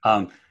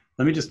let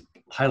me just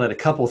highlight a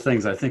couple of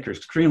things I think are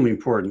extremely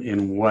important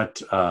in what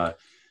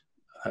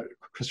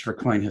Christopher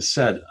Coyne has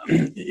said.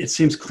 It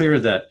seems clear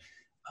that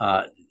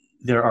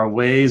there are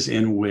ways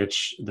in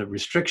which the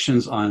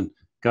restrictions on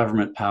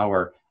government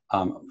power,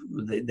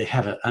 they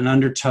have an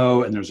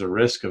undertow, and there's a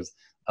risk of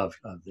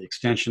the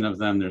extension of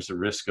them. There's a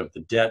risk of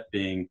the debt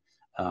being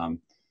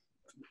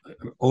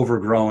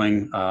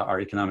overgrowing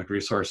our economic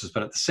resources.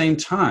 But at the same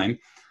time,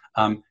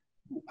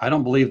 I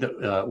don't believe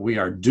that we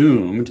are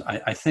doomed.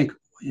 I think,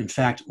 in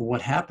fact,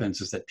 what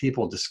happens is that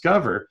people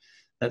discover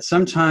that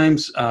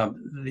sometimes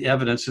the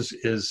evidence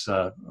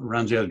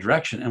runs the other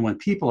direction. And when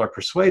people are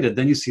persuaded,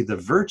 then you see the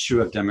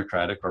virtue of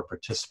democratic or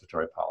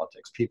participatory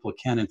politics. People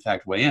can, in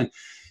fact, weigh in.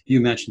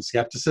 You mentioned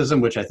skepticism,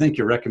 which I think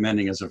you're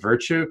recommending as a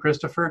virtue,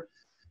 Christopher.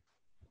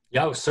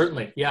 Yeah,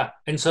 certainly. Yeah.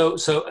 And so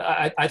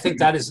I think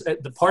that is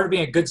the part of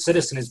being a good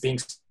citizen, is being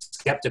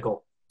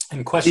skeptical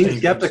and questioning.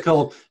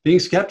 Being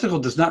skeptical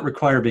does not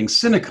require being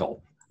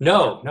cynical.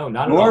 No,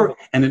 not at all.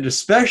 And it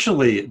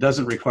especially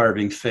doesn't require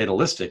being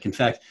fatalistic. In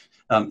fact,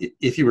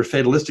 if you were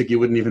fatalistic, you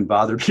wouldn't even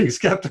bother being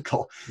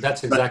skeptical.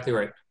 That's exactly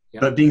right. Yeah.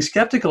 But being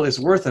skeptical is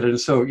worth it. And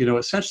so,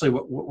 essentially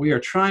what we are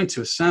trying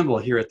to assemble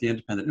here at the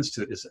Independent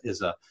Institute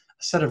is a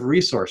set of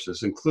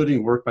resources,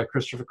 including work by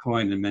Christopher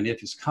Coyne and many of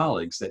his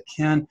colleagues, that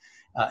can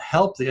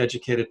help the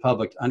educated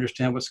public to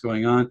understand what's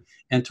going on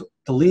and to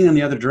lean in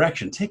the other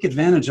direction. Take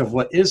advantage of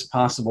what is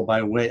possible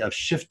by way of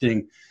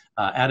shifting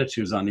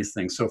attitudes on these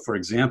things. So for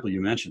example,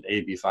 you mentioned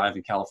AB5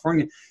 in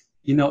California.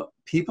 You know,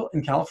 people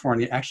in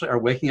California actually are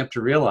waking up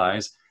to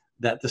realize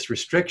that this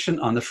restriction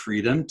on the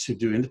freedom to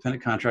do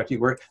independent contracting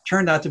work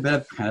turned out to be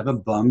kind of a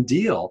bum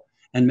deal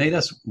and made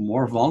us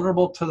more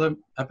vulnerable to the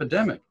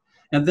epidemic.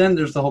 And then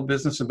there's the whole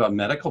business about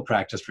medical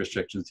practice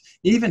restrictions.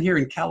 Even here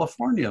in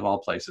California, of all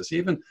places,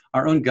 even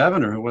our own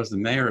governor, who was the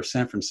mayor of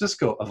San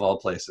Francisco, of all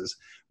places,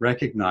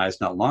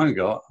 recognized not long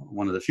ago,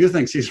 one of the few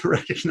things he's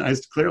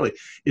recognized clearly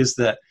is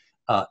that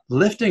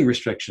lifting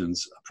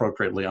restrictions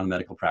appropriately on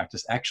medical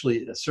practice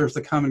actually serves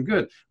the common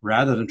good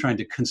rather than trying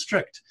to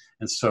constrict.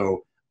 And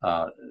so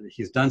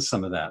he's done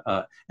some of that.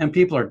 And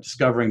people are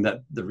discovering that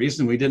the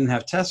reason we didn't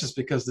have tests is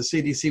because the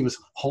CDC was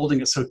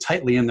holding it so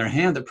tightly in their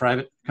hand that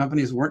private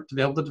companies weren't to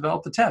be able to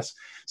develop the tests.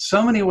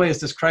 So many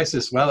ways this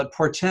crisis, while it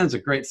portends a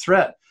great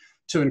threat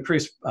to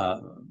increase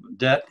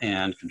debt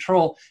and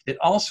control, it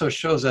also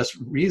shows us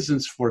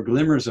reasons for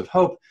glimmers of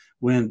hope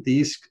when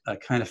these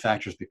kind of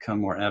factors become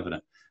more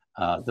evident.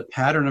 The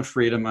pattern of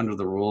freedom under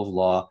the rule of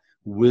law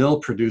will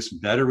produce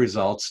better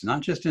results,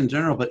 not just in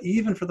general, but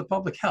even for the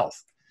public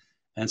health.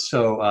 And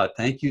so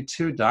thank you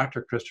to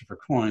Dr. Christopher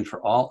Coyne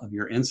for all of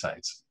your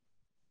insights.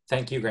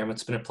 Thank you, Graham.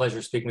 It's been a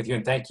pleasure speaking with you.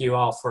 And thank you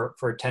all for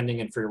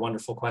attending and for your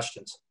wonderful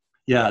questions.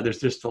 Yeah, there's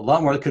just a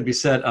lot more that could be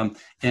said.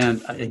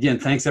 And again,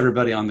 thanks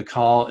everybody on the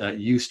call.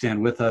 You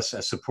stand with us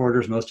as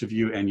supporters, most of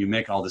you, and you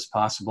make all this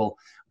possible.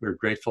 We're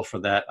grateful for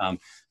that.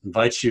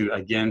 Invite you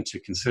again to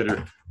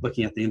consider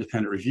looking at the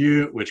Independent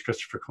Review, which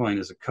Christopher Coyne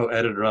is a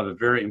co-editor of, a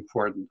very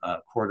important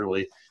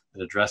quarterly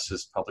that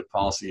addresses public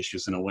policy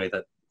issues in a way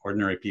that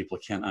ordinary people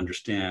can't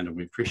understand, and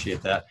we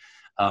appreciate that.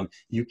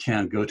 You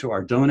can go to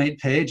our donate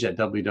page at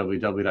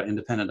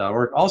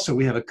www.independent.org. Also,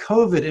 we have a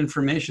COVID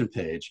information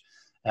page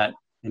at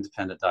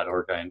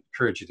independent.org. I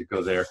encourage you to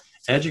go there.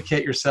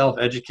 Educate yourself,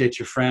 educate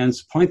your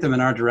friends, point them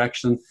in our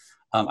direction.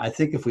 I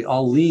think if we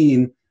all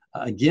lean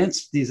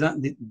against these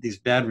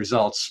bad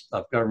results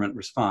of government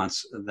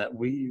response, that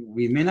we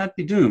may not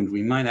be doomed.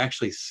 We might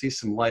actually see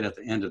some light at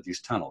the end of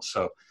these tunnels.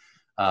 So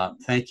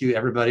thank you,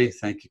 everybody.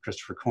 Thank you,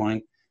 Christopher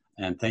Coyne.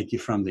 And thank you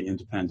from the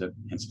Independent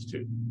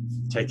Institute.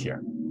 Take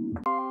care.